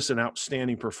 it was just an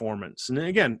outstanding performance. And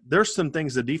again, there's some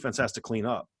things the defense has to clean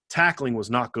up. Tackling was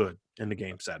not good in the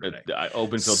game Saturday.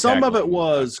 Open field some of it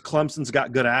was Clemson's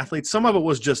got good athletes. Some of it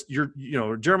was just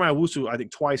Jeremiah Owusu, I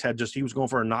think twice he was going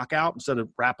for a knockout instead of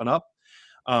wrapping up.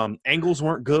 Angles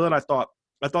weren't good. I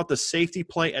thought the safety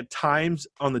play at times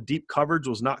on the deep coverage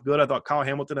was not good. I thought Kyle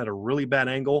Hamilton had a really bad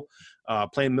angle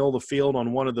playing middle of the field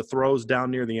on one of the throws down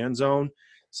near the end zone.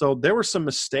 So there were some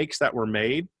mistakes that were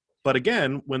made. But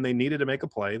again, when they needed to make a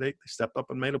play, they stepped up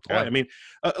and made a play.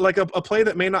 Yeah. Like a play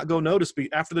that may not go noticed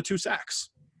after the 2 sacks.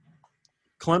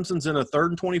 Clemson's in a 3rd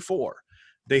and 24.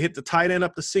 They hit the tight end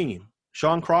up the seam.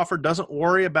 Sean Crawford doesn't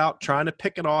worry about trying to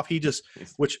pick it off.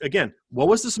 Which again, what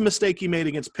was this mistake he made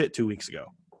against Pitt 2 weeks ago?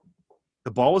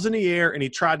 The ball was in the air and he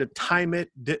tried to time it,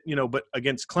 but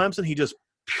against Clemson, he just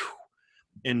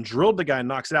and drilled the guy and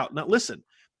knocks it out. Now listen,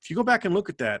 if you go back and look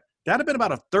at that, that had been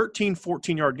about a 13,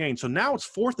 14-yard gain. So now it's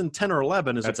 4th and 10 or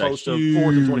 11 as opposed to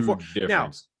 4th and 24. Difference.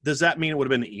 Now, does that mean it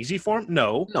would have been easy for him?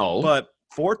 No. But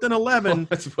 4th and 11,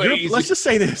 let's just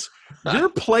say this. Your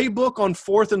playbook on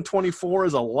 4th and 24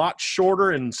 is a lot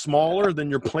shorter and smaller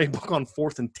than your playbook on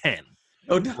 4th and 10.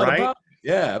 No doubt about it.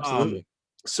 Yeah, absolutely.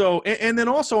 So, and then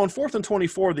also on 4th and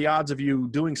 24, the odds of you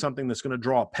doing something that's going to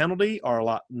draw a penalty are a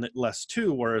lot less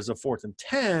too. Whereas a 4th and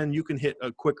 10, you can hit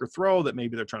a quicker throw that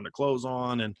maybe they're trying to close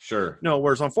on. And sure, no,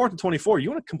 whereas on 4th and 24,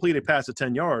 you want to complete a pass of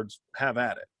 10 yards, have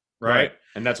at it. Right.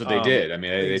 And that's what they did. I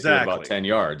mean, they did about 10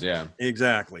 yards. Yeah,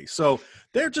 exactly. So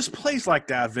they're just plays like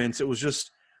that, Vince. It was just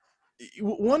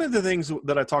one of the things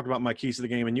that I talked about my keys to the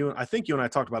game. And I think you and I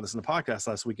talked about this in the podcast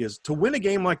last week is to win a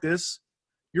game like this,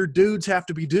 your dudes have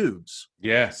to be dudes.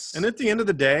 Yes. And at the end of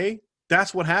the day,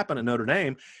 that's what happened at Notre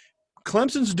Dame.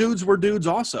 Clemson's dudes were dudes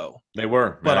also. They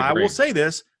were. But I will say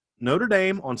this, Notre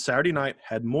Dame on Saturday night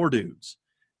had more dudes.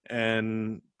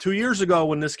 And 2 years ago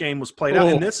when this game was played out,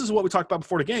 and this is what we talked about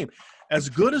before the game, as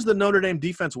good as the Notre Dame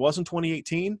defense was in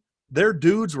 2018, their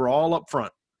dudes were all up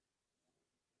front.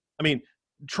 I mean,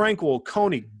 Tranquil,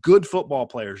 Coney, good football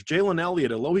players. Jalen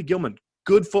Elliott, Alohi Gilman,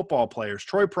 good football players.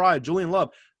 Troy Pride, Julian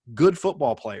Love, good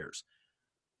football players.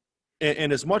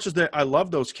 And as much as I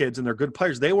love those kids and they're good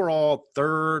players, they were all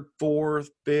 3rd, 4th,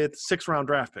 5th, 6th round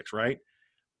draft picks, right?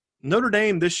 Notre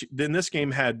Dame in this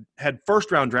game had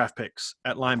 1st round draft picks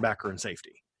at linebacker and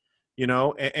safety,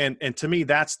 and to me,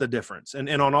 that's the difference. And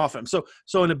on offense.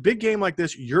 So in a big game like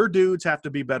this, your dudes have to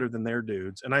be better than their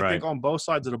dudes. And I think on both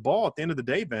sides of the ball, at the end of the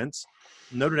day, Vince,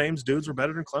 Notre Dame's dudes were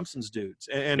better than Clemson's dudes.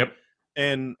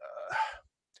 And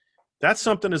that's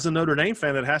something as a Notre Dame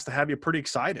fan that has to have you pretty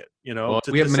excited, Well,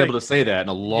 we haven't been able to say that in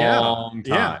a long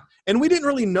time. Yeah. And we didn't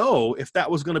really know if that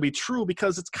was going to be true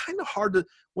because it's kind of hard to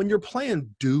 – when you're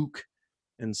playing Duke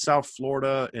and South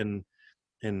Florida and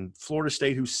Florida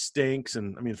State, who stinks,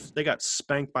 and, I mean, they got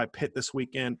spanked by Pitt this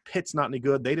weekend. Pitt's not any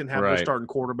good. They didn't have their starting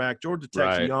quarterback. Georgia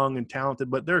Tech's young and talented,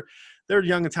 but they're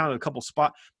young and talented in a couple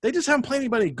spots. They just haven't played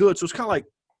anybody good, so it's kind of like,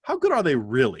 how good are they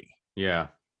really? Yeah.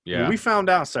 Well, we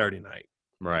found out Saturday night.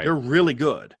 Right. They're really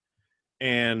good.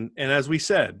 And as we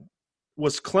said,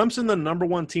 was Clemson the number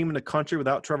 1 team in the country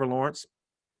without Trevor Lawrence?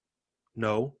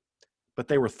 No. But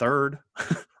they were 3rd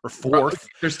or 4th.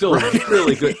 They're still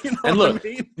really good. And look, I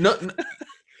mean? no,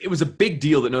 it was a big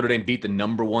deal that Notre Dame beat the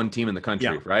number 1 team in the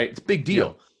country, right? It's a big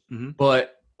deal. Yeah. Mm-hmm.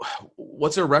 But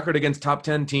what's their record against top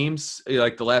 10 teams?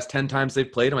 Like the last 10 times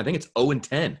they've played them, I think it's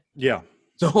 0-10. Yeah.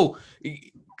 So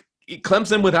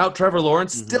Clemson without Trevor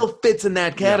Lawrence still fits in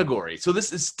that category. So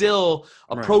this is still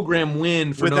a program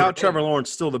win for without Trevor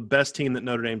Lawrence, still the best team that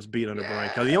Notre Dame's beat under Brian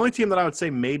Kelly. The only team that I would say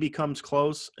maybe comes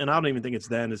close, and I don't even think it's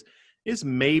then, is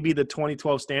maybe the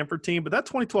 2012 Stanford team. But that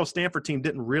 2012 Stanford team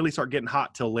didn't really start getting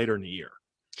hot till later in the year.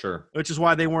 Sure. Which is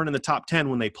why they weren't in the top 10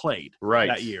 when they played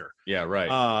that year. Yeah,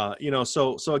 right.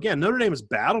 So again, Notre Dame has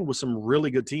battled with some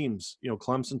really good teams.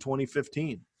 Clemson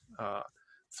 2015,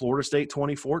 Florida State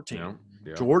 2014,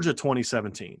 Georgia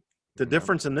 2017. The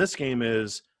difference in this game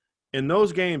is in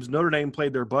those games, Notre Dame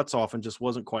played their butts off and just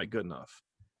wasn't quite good enough.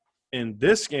 In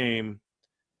this game,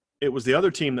 it was the other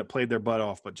team that played their butt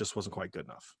off but just wasn't quite good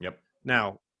enough. Yep.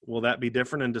 Now, will that be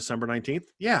different in December 19th?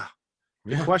 Yeah.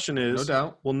 The question is, no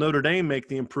doubt, will Notre Dame make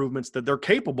the improvements that they're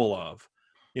capable of?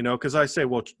 Because I say,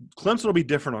 well, Clemson will be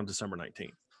different on December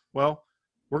 19th. Well,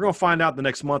 we're going to find out the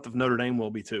next month if Notre Dame will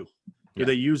be too. Do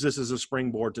they use this as a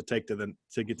springboard to get to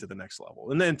the next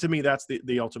level? And then to me, that's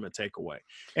the ultimate takeaway.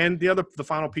 And the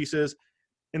final piece is,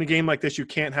 in a game like this, you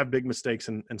can't have big mistakes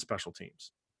in special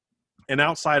teams. And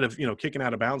outside of kicking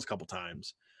out of bounds a couple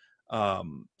times,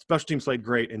 special teams played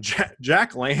great. And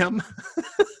Jack Lamb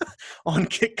on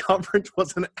kick coverage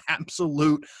was an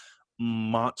absolute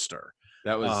monster.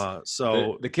 That was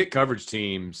the kick coverage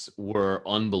teams were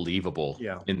unbelievable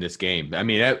in this game. I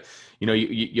mean,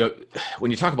 you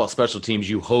when you talk about special teams,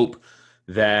 you hope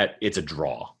that it's a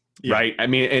draw, right? I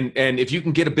mean, and if you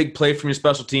can get a big play from your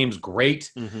special teams,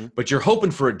 great. But you're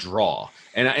hoping for a draw,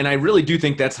 and I really do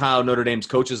think that's how Notre Dame's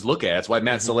coaches look at it. That's why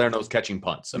Matt Salerno's catching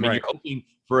punts. I mean, you're hoping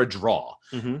for a draw,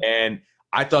 and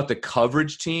I thought the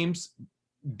coverage teams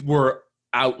were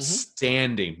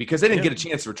outstanding because they didn't get a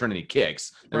chance to return any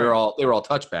kicks. They were all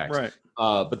touchbacks. Right.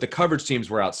 But the coverage teams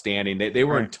were outstanding. They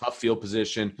were in tough field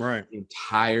position the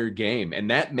entire game,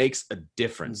 and that makes a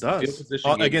difference. It does.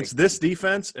 Against this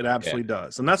defense, it absolutely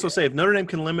does. And that's what I say. If Notre Dame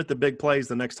can limit the big plays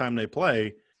the next time they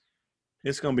play,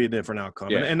 it's going to be a different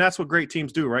outcome. And that's what great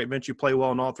teams do, right? Vince, you play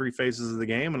well in all 3 phases of the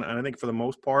game, and I think for the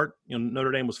most part,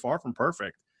 Notre Dame was far from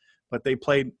perfect, but they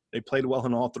played well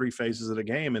in all 3 phases of the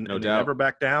game, and they never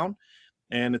backed down.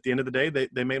 And at the end of the day,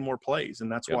 they made more plays.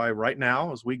 And that's why right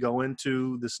now, as we go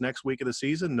into this next week of the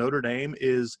season, Notre Dame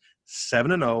is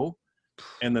 7-0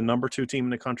 and the number 2 team in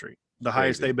the country. The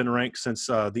highest they've been ranked since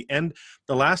the end.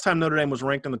 The last time Notre Dame was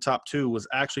ranked in the top 2 was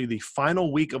actually the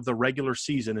final week of the regular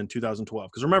season in 2012.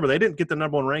 Because remember, they didn't get the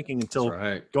number 1 ranking until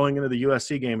going into the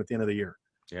USC game at the end of the year.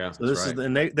 Yeah. So this is,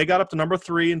 and they got up to number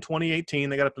 3 in 2018.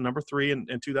 They got up to number 3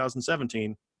 in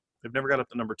 2017. They've never got up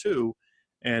to number 2.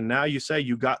 And now you say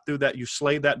you got through that, you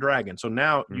slayed that dragon. So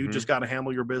now you just got to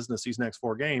handle your business these next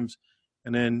 4 games,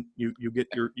 and then you get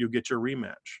your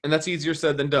rematch. And that's easier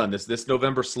said than done. This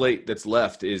November slate that's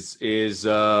left is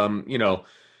you know,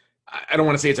 I don't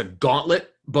want to say it's a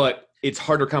gauntlet, but it's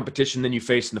harder competition than you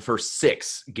face in the first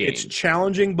 6 games. It's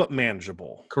challenging but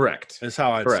manageable. Correct. Is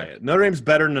how I'd say it. Notre Dame's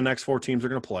better than the next 4 teams they're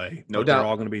going to play. No doubt. They're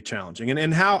all going to be challenging.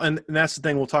 And that's the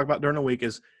thing we'll talk about during the week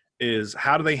is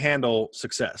how do they handle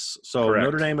success? So Correct.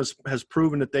 Notre Dame has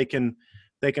proven that they can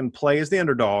play as the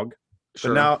underdog.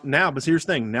 Sure. But but here's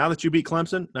the thing. Now that you beat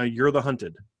Clemson, now you're the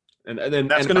hunted. And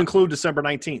that's going to include December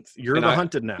 19th. You're the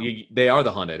hunted now. They are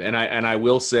the hunted. And I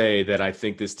will say that I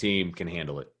think this team can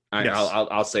handle it.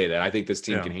 I'll say that. I think this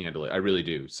team can handle it. I really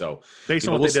do. So based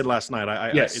on what they did last night, I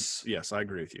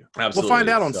agree with you. Absolutely. We'll find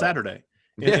out on Saturday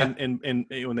and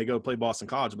when they go play Boston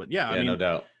College. But I mean, no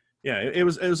doubt. Yeah, it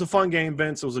was a fun game,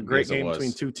 Vince. It was a great game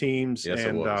between 2 teams. Yes,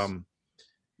 and it was.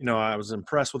 you know, I was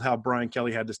impressed with how Brian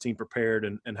Kelly had this team prepared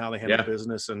and how they handled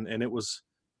business. And it was,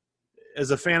 as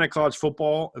a fan of college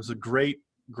football, it was a great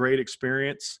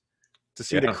experience to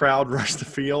see the crowd rush the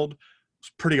field. It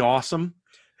was pretty awesome.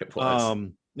 It was.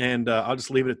 And I'll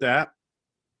just leave it at that.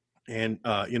 And,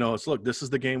 you know, look, this is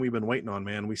the game we've been waiting on,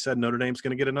 man. We said Notre Dame's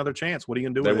going to get another chance. What are you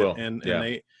going to do with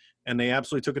it? And they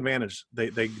absolutely took advantage.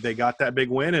 They got that big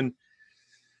win, and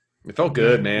it felt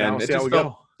good, man.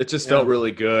 It just felt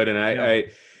really good. And I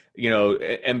you know,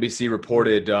 NBC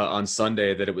reported on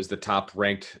Sunday that it was the top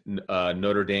ranked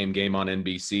Notre Dame game on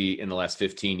NBC in the last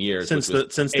 15 years. Since the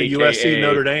USC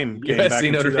Notre Dame game back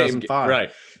in 2005. Right.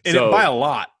 And by a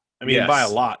lot. I mean, by a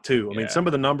lot too. I mean, some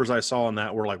of the numbers I saw in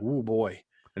that were like, "Ooh, boy."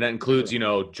 And that includes, you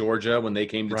know, Georgia when they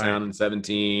came to town in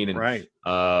 17.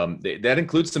 And that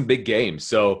includes some big games.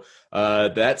 So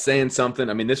that's saying something.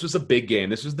 I mean, this was a big game.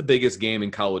 This was the biggest game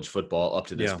in college football up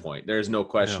to this point. There's no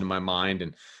question in my mind.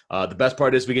 And the best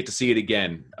part is we get to see it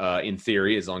again, in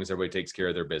theory, as long as everybody takes care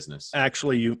of their business.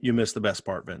 Actually, you missed the best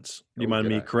part, Vince. Do you mind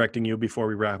me correcting you before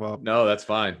we wrap up? No, that's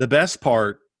fine. The best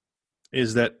part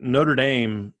is that Notre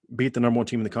Dame beat the number 1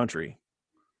 team in the country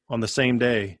on the same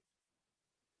day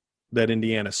that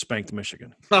Indiana spanked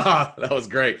Michigan. That was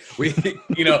great. We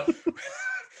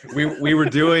were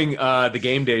doing the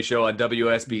game day show on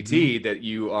WSBT that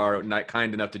you are not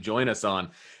kind enough to join us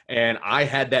on, and I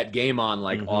had that game on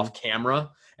off camera,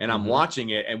 and I'm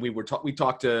watching it, and we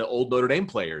talked to old Notre Dame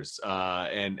players,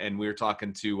 and we were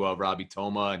talking to Robbie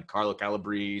Toma and Carlo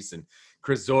Calabrese and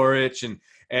Chris Zorich,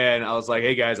 and I was like,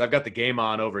 hey guys, I've got the game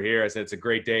on over here. I said it's a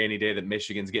great day any day that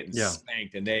Michigan's getting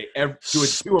spanked, and they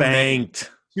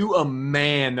spanked. To a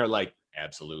man, they're like,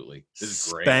 absolutely. This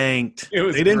is great. Spanked.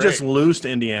 They didn't just lose to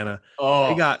Indiana.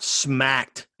 They got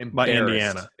smacked by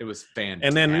Indiana. It was fantastic.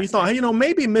 And then you thought, hey, you know,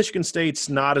 maybe Michigan State's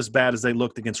not as bad as they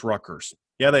looked against Rutgers.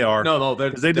 Yeah, they are. No,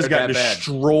 they just got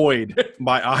destroyed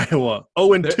by Iowa.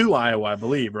 0-2 Iowa, I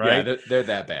believe, right? Yeah, they're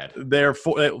that bad. They're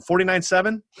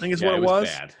 49-7, I think is what it was.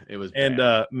 Bad. It was bad.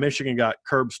 And Michigan got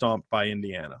curb stomped by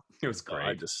Indiana. It was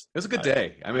great. It was a good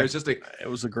day. I mean, it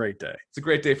was a great day. It's a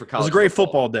great day for college. It was a great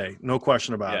football day, no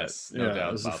question about it. Yes, no doubt.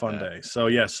 It was a fun day.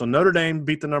 So so Notre Dame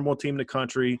beat the number 1 team in the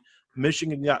country.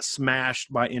 Michigan got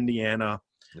smashed by Indiana.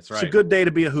 That's right. It's a good day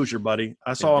to be a Hoosier, buddy.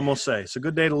 That's all I'm going to say. It's a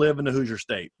good day to live in the Hoosier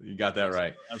state. You got that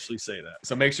right. Absolutely say that.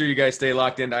 So make sure you guys stay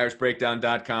locked into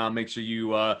IrishBreakdown.com. Make sure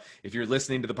you, if you're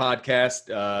listening to the podcast,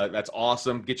 that's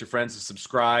awesome. Get your friends to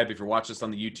subscribe. If you're watching us on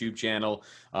the YouTube channel,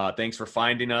 thanks for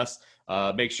finding us.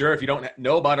 Make sure if you don't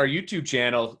know about our YouTube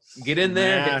channel, get in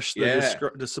there. Smash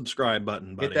the subscribe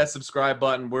button, buddy. Hit that subscribe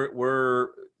button. We're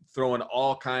throwing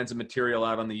all kinds of material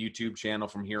out on the YouTube channel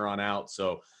from here on out.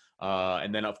 So,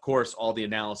 and then, of course, all the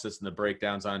analysis and the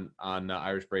breakdowns on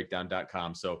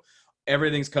IrishBreakdown.com. So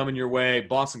everything's coming your way.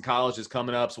 Boston College is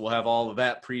coming up, so we'll have all of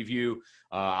that preview.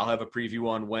 I'll have a preview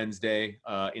on Wednesday.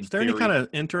 Is there any kind of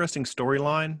interesting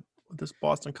storyline with this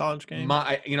Boston College game?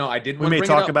 I didn't. We may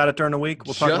talk about it during the week.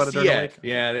 We'll talk about it during the week.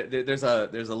 Yeah, there's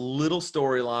a little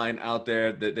storyline out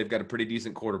there that they've got a pretty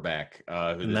decent quarterback.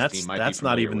 And that's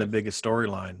not even the biggest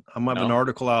storyline. I'm having an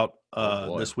article out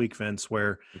this week, Vince,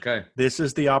 where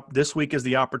this week is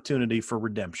the opportunity for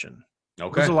redemption. Okay.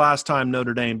 When was the last time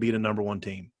Notre Dame beat a number 1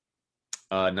 team?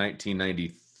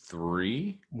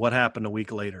 1993. What happened a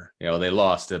week later? Yeah, well, they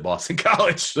lost to Boston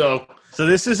College. So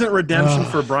this isn't redemption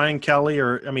for Brian Kelly,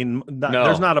 or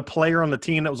there's not a player on the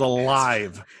team that was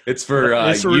alive. It's for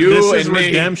this is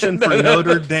redemption for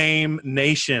Notre Dame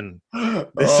Nation.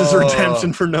 This is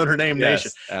redemption for Notre Dame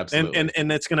Nation. Absolutely.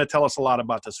 And it's going to tell us a lot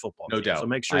about this football team. No doubt. So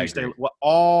make sure you stay.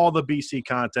 All the BC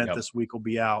content this week will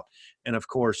be out. And, of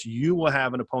course, you will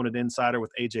have an opponent insider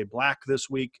with AJ Black this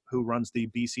week, who runs the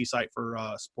BC site for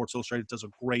Sports Illustrated, does a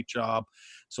great job.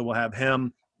 So we'll have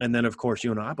him. And then, of course,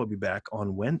 you and I will be back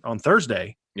on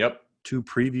Thursday. Yep. To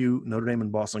preview Notre Dame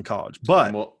and Boston College.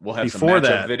 But we'll have before some matchup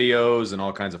that, videos and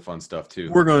all kinds of fun stuff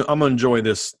too. I'm gonna enjoy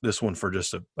this one for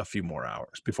just a few more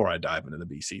hours before I dive into the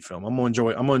BC film. I'm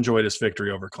gonna enjoy this victory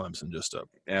over Clemson just a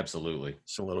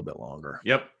little bit longer.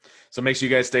 Yep. So make sure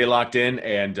you guys stay locked in,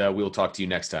 and we'll talk to you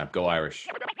next time. Go Irish.